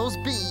all those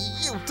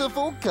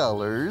beautiful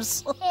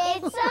colors.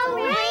 It's a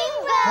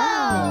rainbow.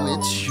 Oh,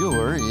 it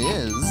sure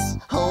is.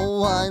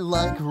 Oh, I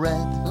like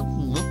red.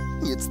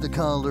 It's the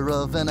color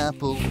of an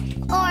apple.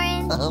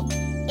 Orange.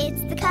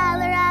 It's the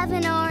color of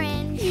an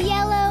orange.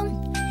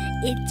 Yellow.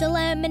 It's a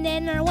lemon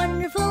in our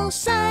wonderful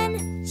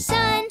sun.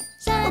 Sun.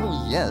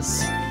 Oh,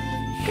 yes.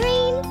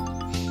 Green.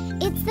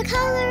 It's the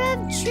color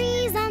of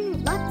trees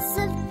and lots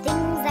of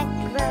things that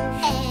grow.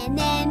 And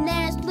then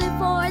there's blue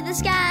the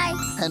sky.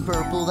 And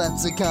purple,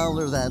 that's a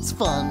color that's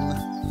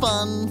fun,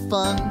 fun,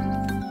 fun.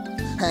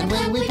 And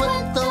when we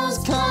put those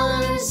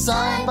colors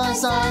side by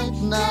side,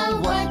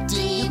 now what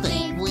do you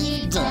think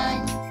we've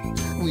done?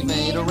 We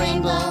made a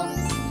rainbow,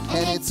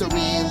 and it's a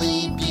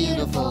really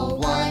beautiful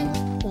one.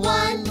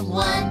 One,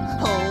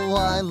 oh,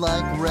 I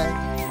like red.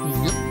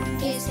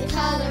 It's the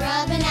color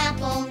of an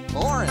apple.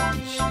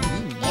 Orange.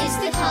 It's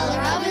the color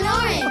of an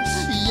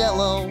orange.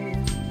 Yellow.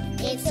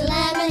 It's a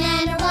lemon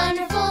and a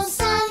wonderful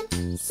sun.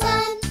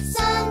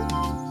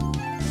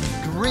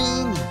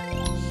 Green.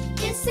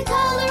 It's the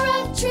color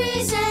of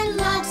trees and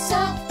lots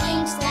of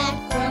things that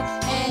grow.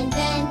 And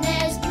then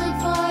there's blue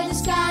for the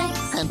sky.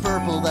 And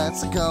purple,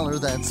 that's a color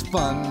that's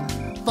fun,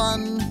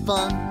 fun,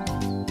 fun.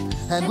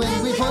 And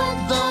when we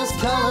put those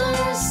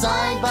colors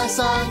side by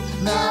side,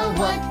 now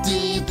what do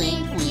you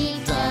think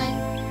we've done?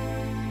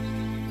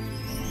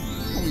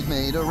 We've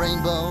made a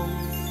rainbow.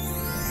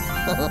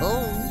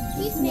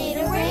 We've made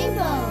a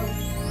rainbow.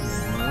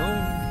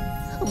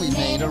 We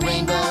made a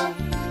rainbow,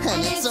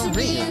 and it's a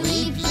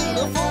really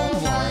beautiful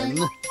one.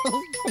 Whoop,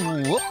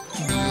 whoop,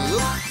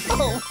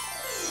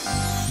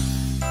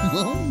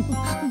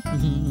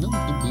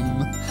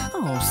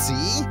 oh,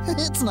 see?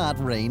 It's not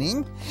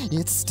raining.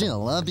 It's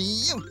still a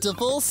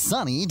beautiful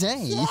sunny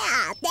day.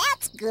 Yeah,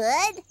 that's good.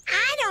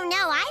 I don't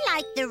know. I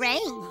like the rain.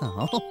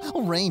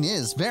 Oh, rain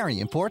is very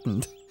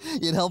important.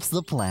 It helps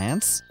the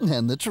plants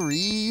and the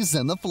trees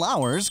and the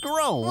flowers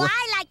grow. Well,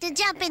 I like to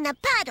jump in the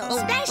puddles.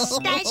 Splash,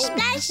 splash,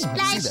 splash,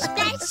 splash,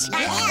 splash.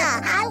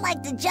 Yeah, I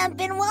like to jump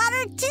in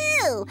water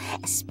too,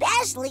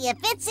 especially if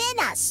it's in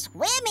a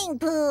swimming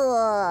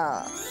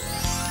pool.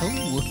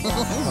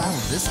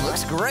 Oh, this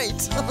looks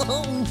great.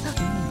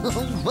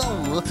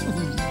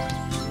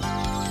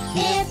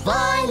 If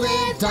I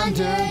lived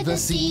under the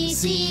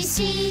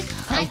sea,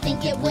 I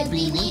think it would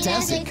be neat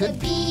as it could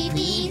be.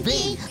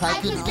 I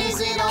could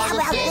visit all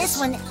the fish this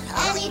one?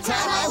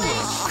 anytime I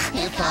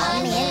wish. If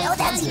I lived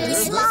that's under even the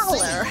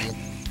smaller. sea.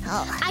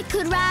 I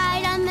could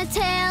ride on the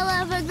tail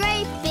of a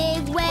great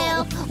big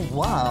whale.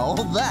 Wow,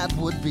 that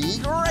would be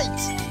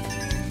great.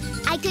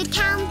 I could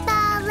count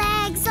the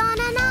legs on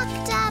an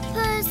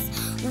octopus.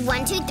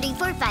 1, 2, 3,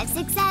 4, 5,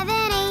 6, 7,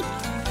 8.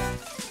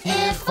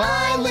 If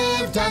I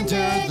lived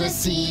under the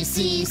sea,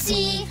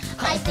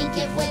 I think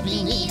it would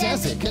be neat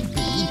as it could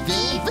be.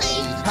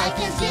 I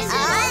could visit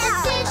all the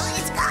fish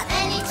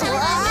anytime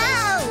I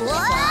wish. If I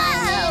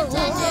lived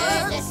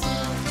under the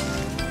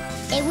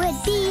sea. It would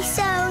be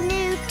so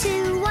new to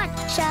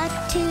watch a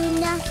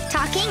tuna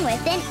talking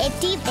with an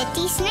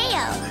itty-bitty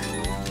snail.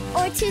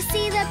 Or to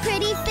see the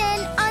pretty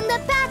fin on the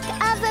back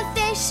of a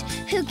fish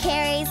who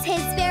carries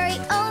his very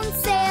own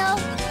sail.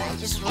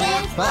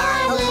 If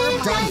I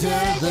lived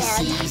under the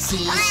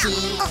sea,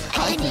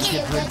 I think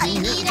it would be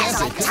neat as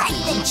it could be.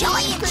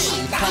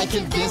 I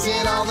could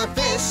visit all the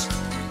fish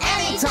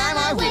anytime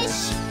I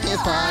wish.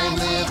 If I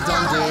lived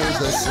under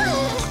the sea,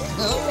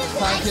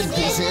 I could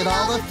visit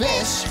all the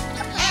fish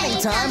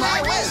anytime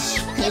I wish.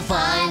 If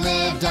I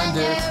lived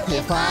under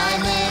the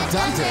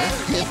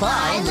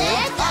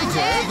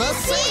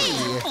sea.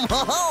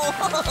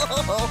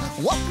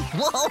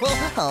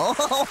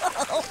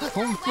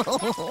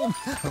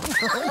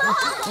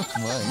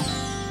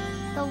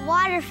 The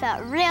water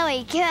felt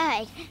really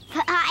good,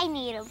 but I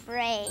need a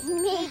break.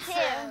 Me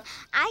too.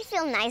 I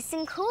feel nice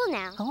and cool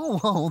now.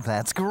 Oh,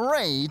 that's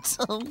great.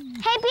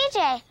 Hey,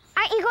 BJ,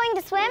 aren't you going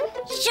to swim?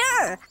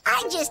 Sure.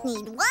 I just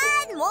need 1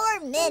 more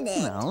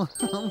minute. No.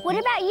 What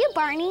about you,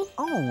 Barney?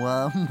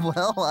 Oh,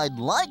 well, I'd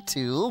like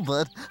to,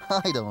 but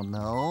I don't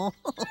know.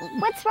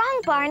 What's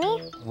wrong,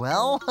 Barney?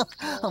 Well,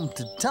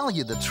 to tell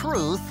you the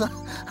truth,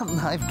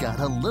 I've got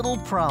a little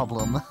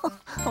problem.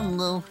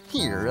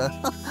 Here,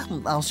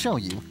 I'll show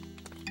you.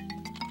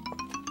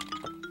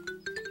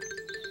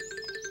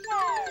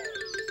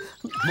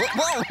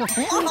 Whoa,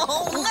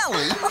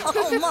 Nellie!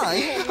 Oh,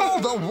 my! Oh,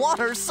 the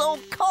water's so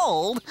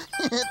cold,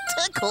 it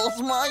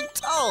tickles my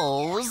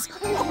toes.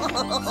 He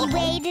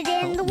waded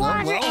in the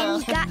water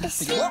and he got his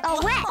feet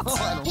all wet.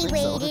 He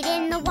waded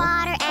in the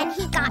water and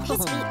he got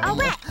his feet all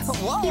wet.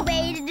 He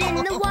waded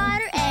in the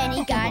water and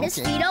he got his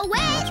feet all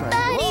wet,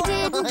 but he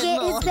didn't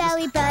get his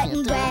belly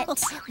button wet.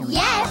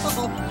 Yes,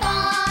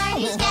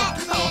 Barney's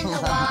getting in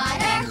the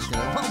water.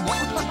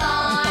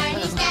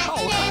 Barney's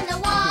getting in the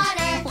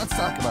water. Let's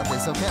talk about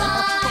this, okay?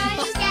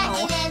 Barney's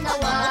getting in the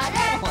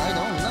water. I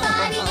don't know.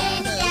 Barney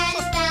didn't get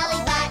his belly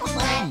button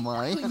wet. Oh,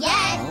 my.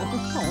 Yes.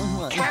 Oh,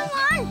 my. Come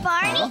on,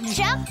 Barney,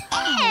 jump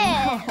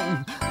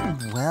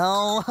in.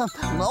 Well,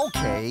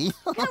 okay.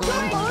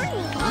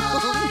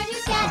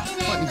 Barney's getting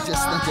Let in me the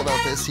just think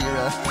about this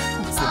here.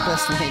 It's the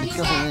best way to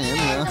go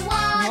in.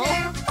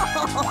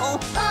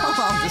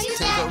 I'll just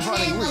take a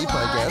running leap, I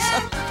guess.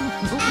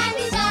 And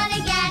he's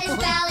gonna get his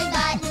belly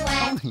button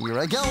wet. Here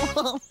I go.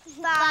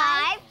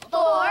 5,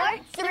 4,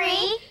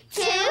 3,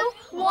 2,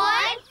 1,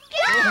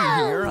 go!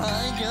 Here I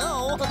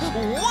go.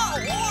 Whoa!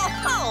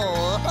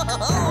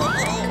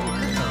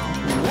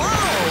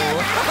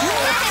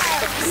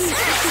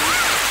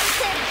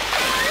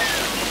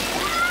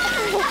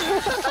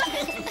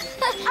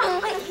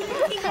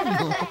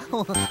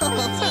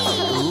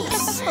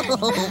 Oops.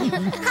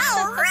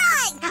 All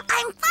right!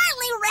 I'm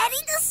finally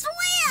ready to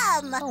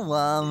swim!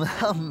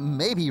 Oh,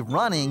 maybe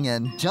running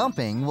and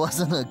jumping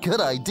wasn't a good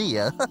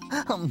idea.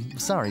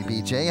 Sorry,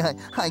 BJ.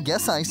 I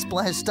guess I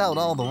splashed out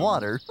all the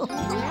water.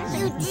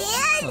 You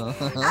did?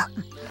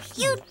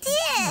 You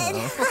did!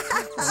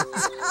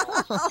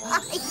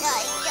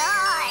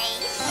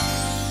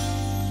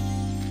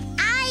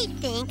 I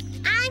think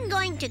I'm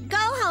going to go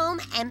home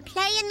and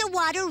play in the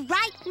water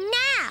right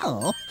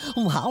now.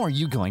 Oh, how are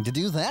you going to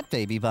do that,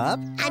 Baby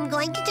Bob? I'm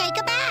going to take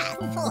a bath.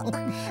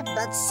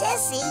 But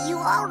Sissy, you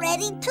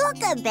already took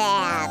a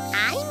bath.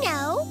 I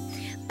know,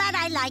 but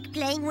I like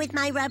playing with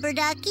my rubber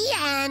ducky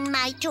and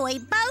my toy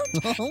boat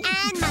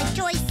and my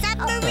toy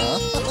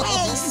submarine.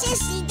 Hey,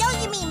 Sissy,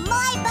 don't you mean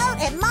my boat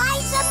and my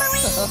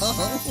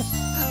submarine?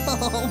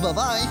 Oh,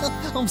 bye-bye.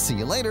 I'll see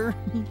you later.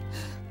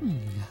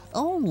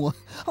 Oh,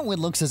 it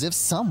looks as if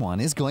someone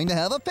is going to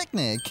have a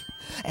picnic.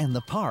 And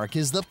the park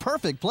is the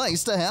perfect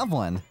place to have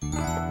one.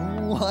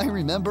 Oh, I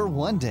remember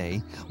one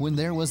day when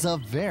there was a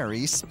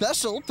very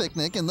special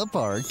picnic in the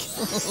park.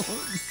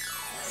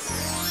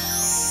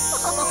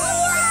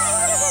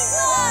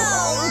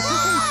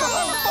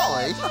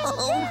 Boy,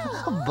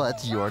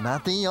 but you're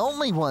not the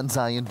only ones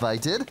I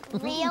invited.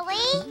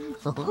 Really?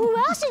 Who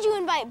else did you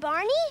invite,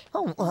 Barney?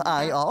 Oh,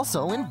 I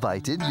also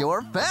invited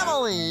your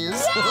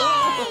families.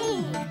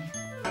 Yay!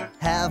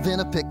 Having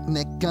a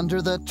picnic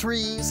under the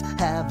trees,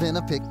 having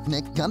a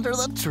picnic under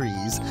the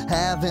trees,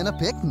 having a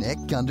picnic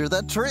under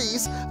the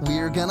trees.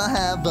 We're gonna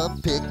have a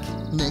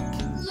picnic.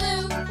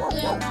 Lou,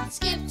 Lou,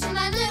 skip to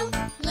my Lou,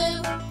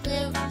 Lou,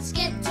 Lou,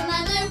 skip to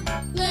my Lou,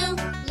 Lou,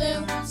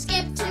 Lou,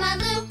 skip to my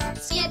Lou,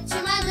 skip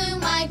to my Lou,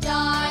 my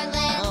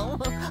darling.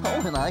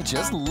 Oh, and I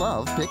just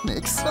love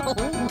picnics. Oh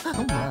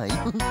my.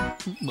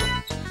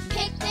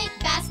 Picnic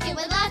basket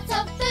with lots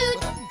of food,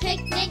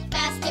 picnic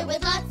basket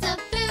with lots of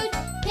food,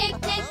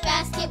 picnic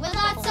basket with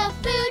lots of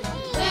food.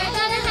 We're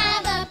gonna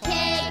have a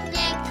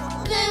picnic.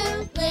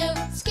 Lou, Lou,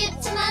 skip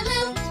to my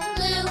Lou,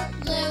 Lou,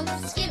 Lou,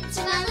 skip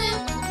to my Lou,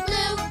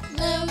 Lou,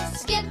 Lou,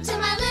 skip to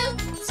my Lou,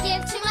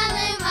 skip to my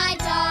Lou, my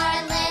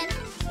darling.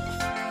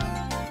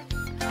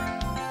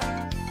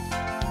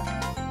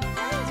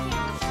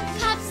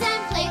 Cups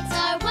and plates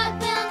are what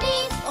we'll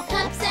need.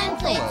 Cups and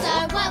plates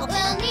are what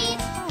we'll need.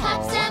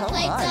 Cups and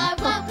plates are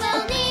what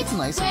we'll need. It's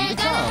nice of you We're to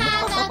gonna come.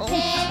 have a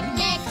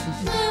picnic.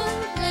 Lou,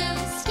 Lou,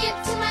 skip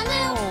to my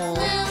Lou,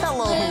 Lou,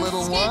 hello, Lou,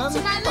 little skip one. to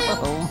my Lou,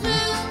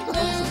 Lou,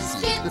 Lou,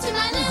 skip to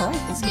my Lou,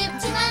 skip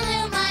to my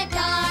Lou, my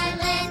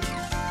darling.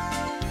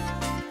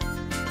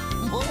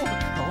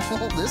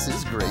 Oh, this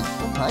is great.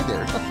 Oh, hi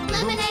there.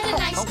 Lemonade and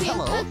ice cream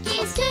hello.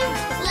 cookies too.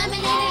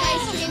 Lemonade and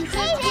ice cream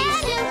cookies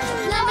too.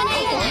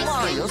 Lemonade and ice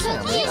cream Mario's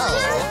family. cookies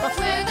too.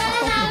 We're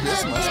gonna have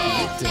this a must be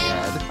picnic.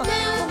 Dad.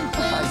 Lou,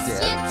 Hi, Lou, Dad.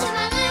 skip to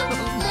my Lou,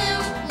 Lou,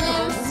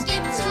 Lou,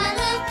 skip to my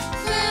Lou,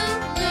 Lou,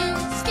 Lou,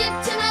 skip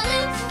to my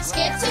Lou,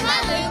 skip to my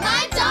Lou,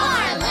 my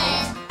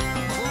darling.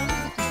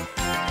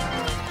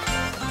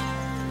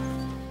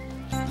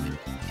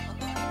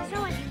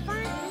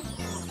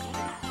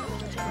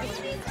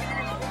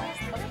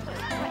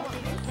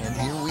 And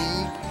here we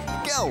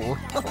go.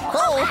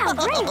 Wow,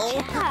 great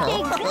job. Okay,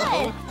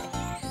 good.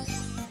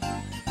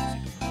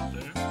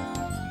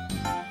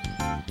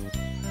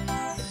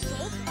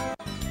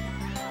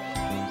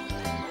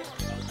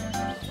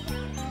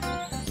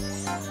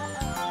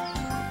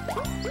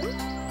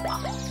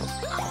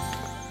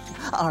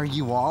 Are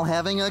you all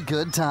having a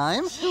good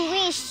time?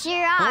 We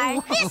sure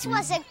are. This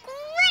was a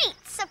great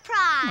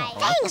surprise.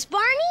 Thanks,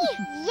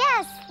 Barney.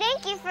 Yes,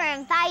 thank you for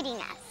inviting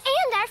us.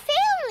 And our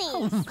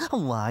families.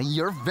 Why,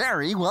 you're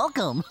very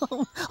welcome.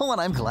 Oh, and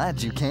I'm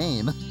glad you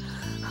came.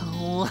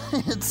 Oh,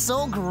 it's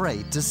so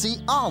great to see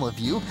all of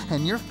you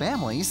and your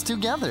families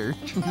together.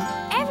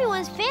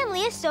 Everyone's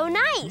family is so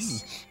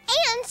nice.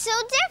 And so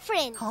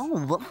different.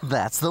 Oh, well,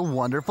 that's the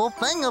wonderful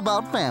thing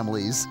about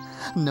families.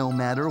 No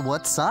matter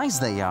what size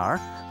they are,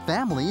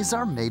 families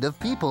are made of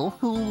people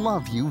who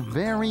love you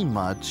very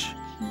much.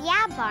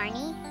 Yeah,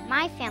 Barney.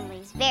 My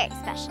family's very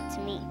special to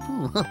me.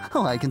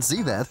 Oh, I can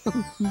see that.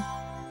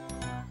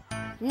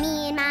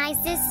 Me and my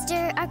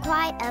sister are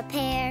quite a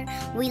pair.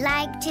 We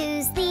like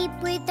to sleep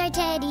with our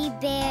teddy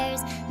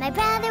bears. My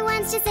brother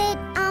wants to sit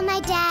on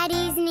my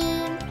daddy's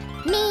knee.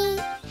 Me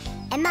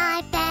and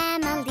my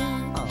family.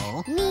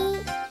 Oh. Me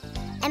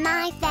and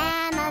my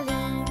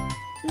family.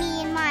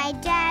 Me and my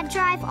dad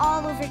drive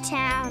all over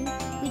town.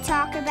 We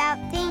talk about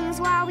things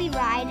while we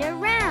ride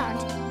around.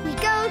 We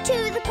go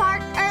to the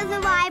park or the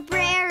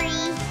library.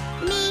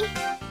 Me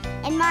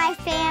and my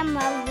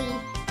family.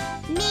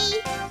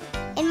 Me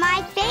and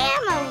my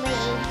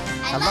family.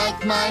 I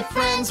like my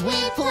friends,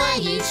 we play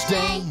each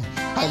day.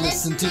 I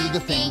listen to the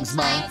things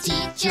my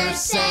teachers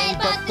say,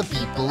 but the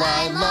people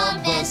I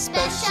love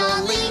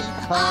especially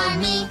are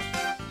me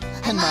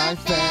and my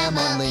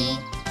family.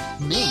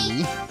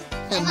 Me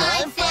and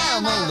my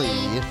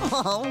family.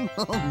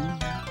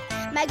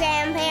 My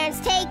grandparents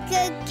take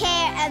good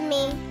care of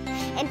me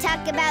and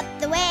talk about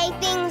the way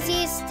things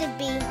used to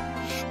be.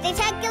 They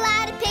took a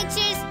lot of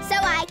pictures so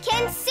I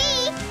can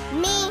see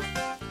me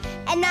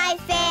and my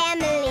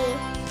family.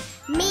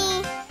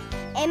 Me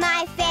and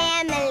my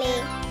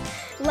family.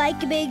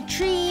 Like a big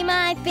tree,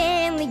 my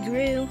family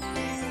grew.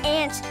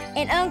 Aunts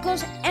and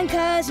uncles and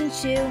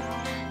cousins too.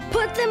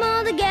 Put them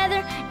all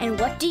together, and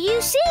what do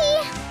you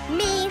see?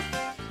 Me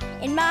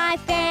and my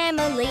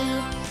family.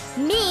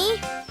 Me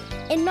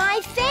and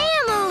my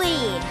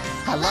family.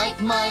 I like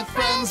my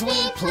friends,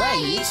 we play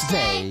each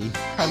day.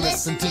 I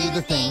listen to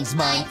the things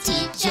my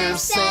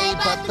teachers say,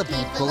 but the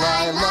people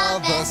I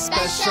love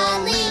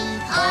especially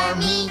are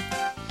me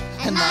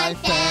and my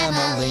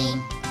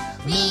family.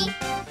 Me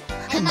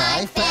and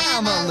my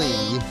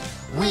family.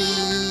 We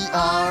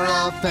are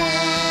a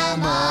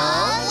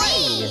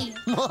family.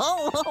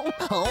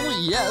 Oh,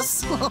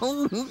 yes.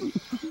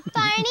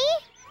 Barney,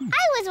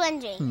 I was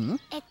wondering,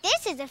 if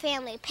this is a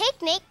family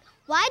picnic,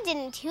 why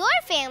didn't your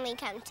family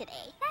come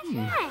today? That's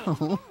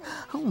right.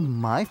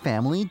 My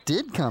family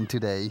did come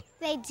today.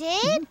 They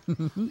did?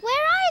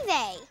 Where are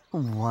they?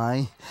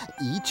 Why,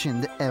 each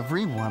and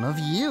every one of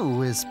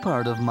you is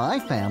part of my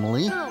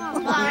family.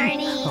 Oh,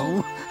 Barney.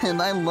 Oh,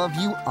 and I love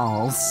you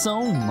all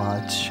so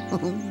much.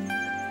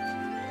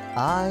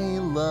 I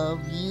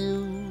love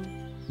you,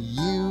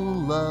 you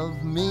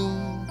love me.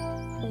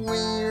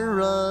 We're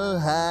a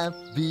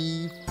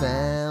happy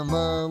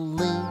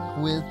family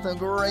with a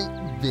great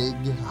big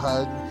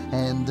hug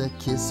and a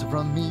kiss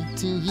from me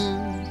to you.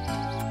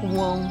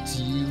 Won't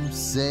you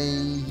say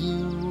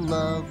you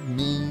love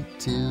me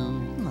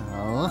too?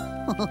 Oh,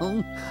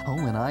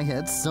 and I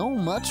had so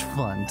much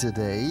fun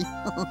today.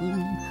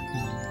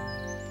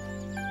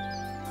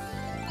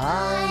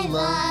 I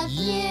love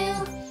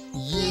you,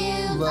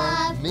 you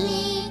love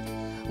me.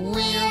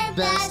 We're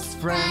best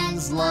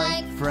friends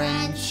like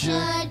friends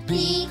should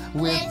be,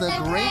 with a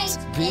great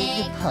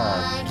big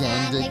hug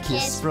and a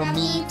kiss from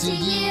me to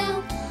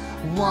you.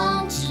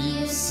 Won't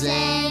you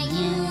say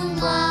you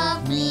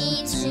love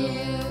me too?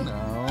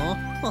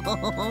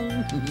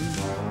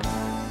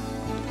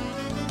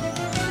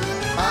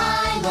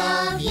 I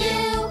love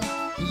you,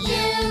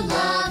 you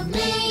love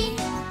me.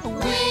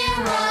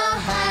 We're a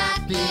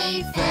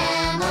happy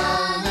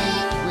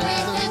family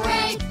with a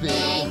great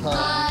big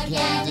hug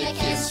and a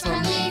kiss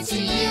from me to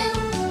you.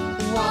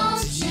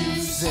 Won't you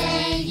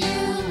say you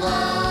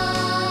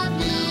love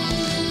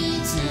me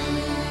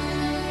too?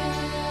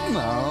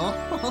 Oh,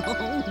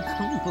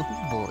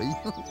 boy.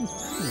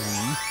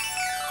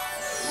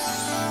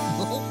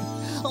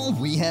 Oh,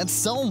 we had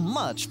so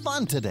much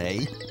fun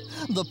today.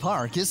 The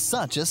park is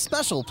such a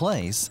special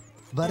place.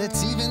 But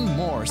it's even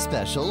more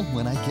special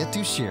when I get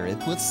to share it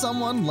with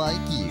someone like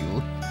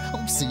you.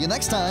 Oh, see you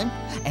next time.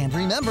 And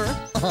remember,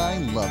 I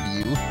love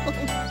you.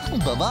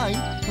 Bye-bye.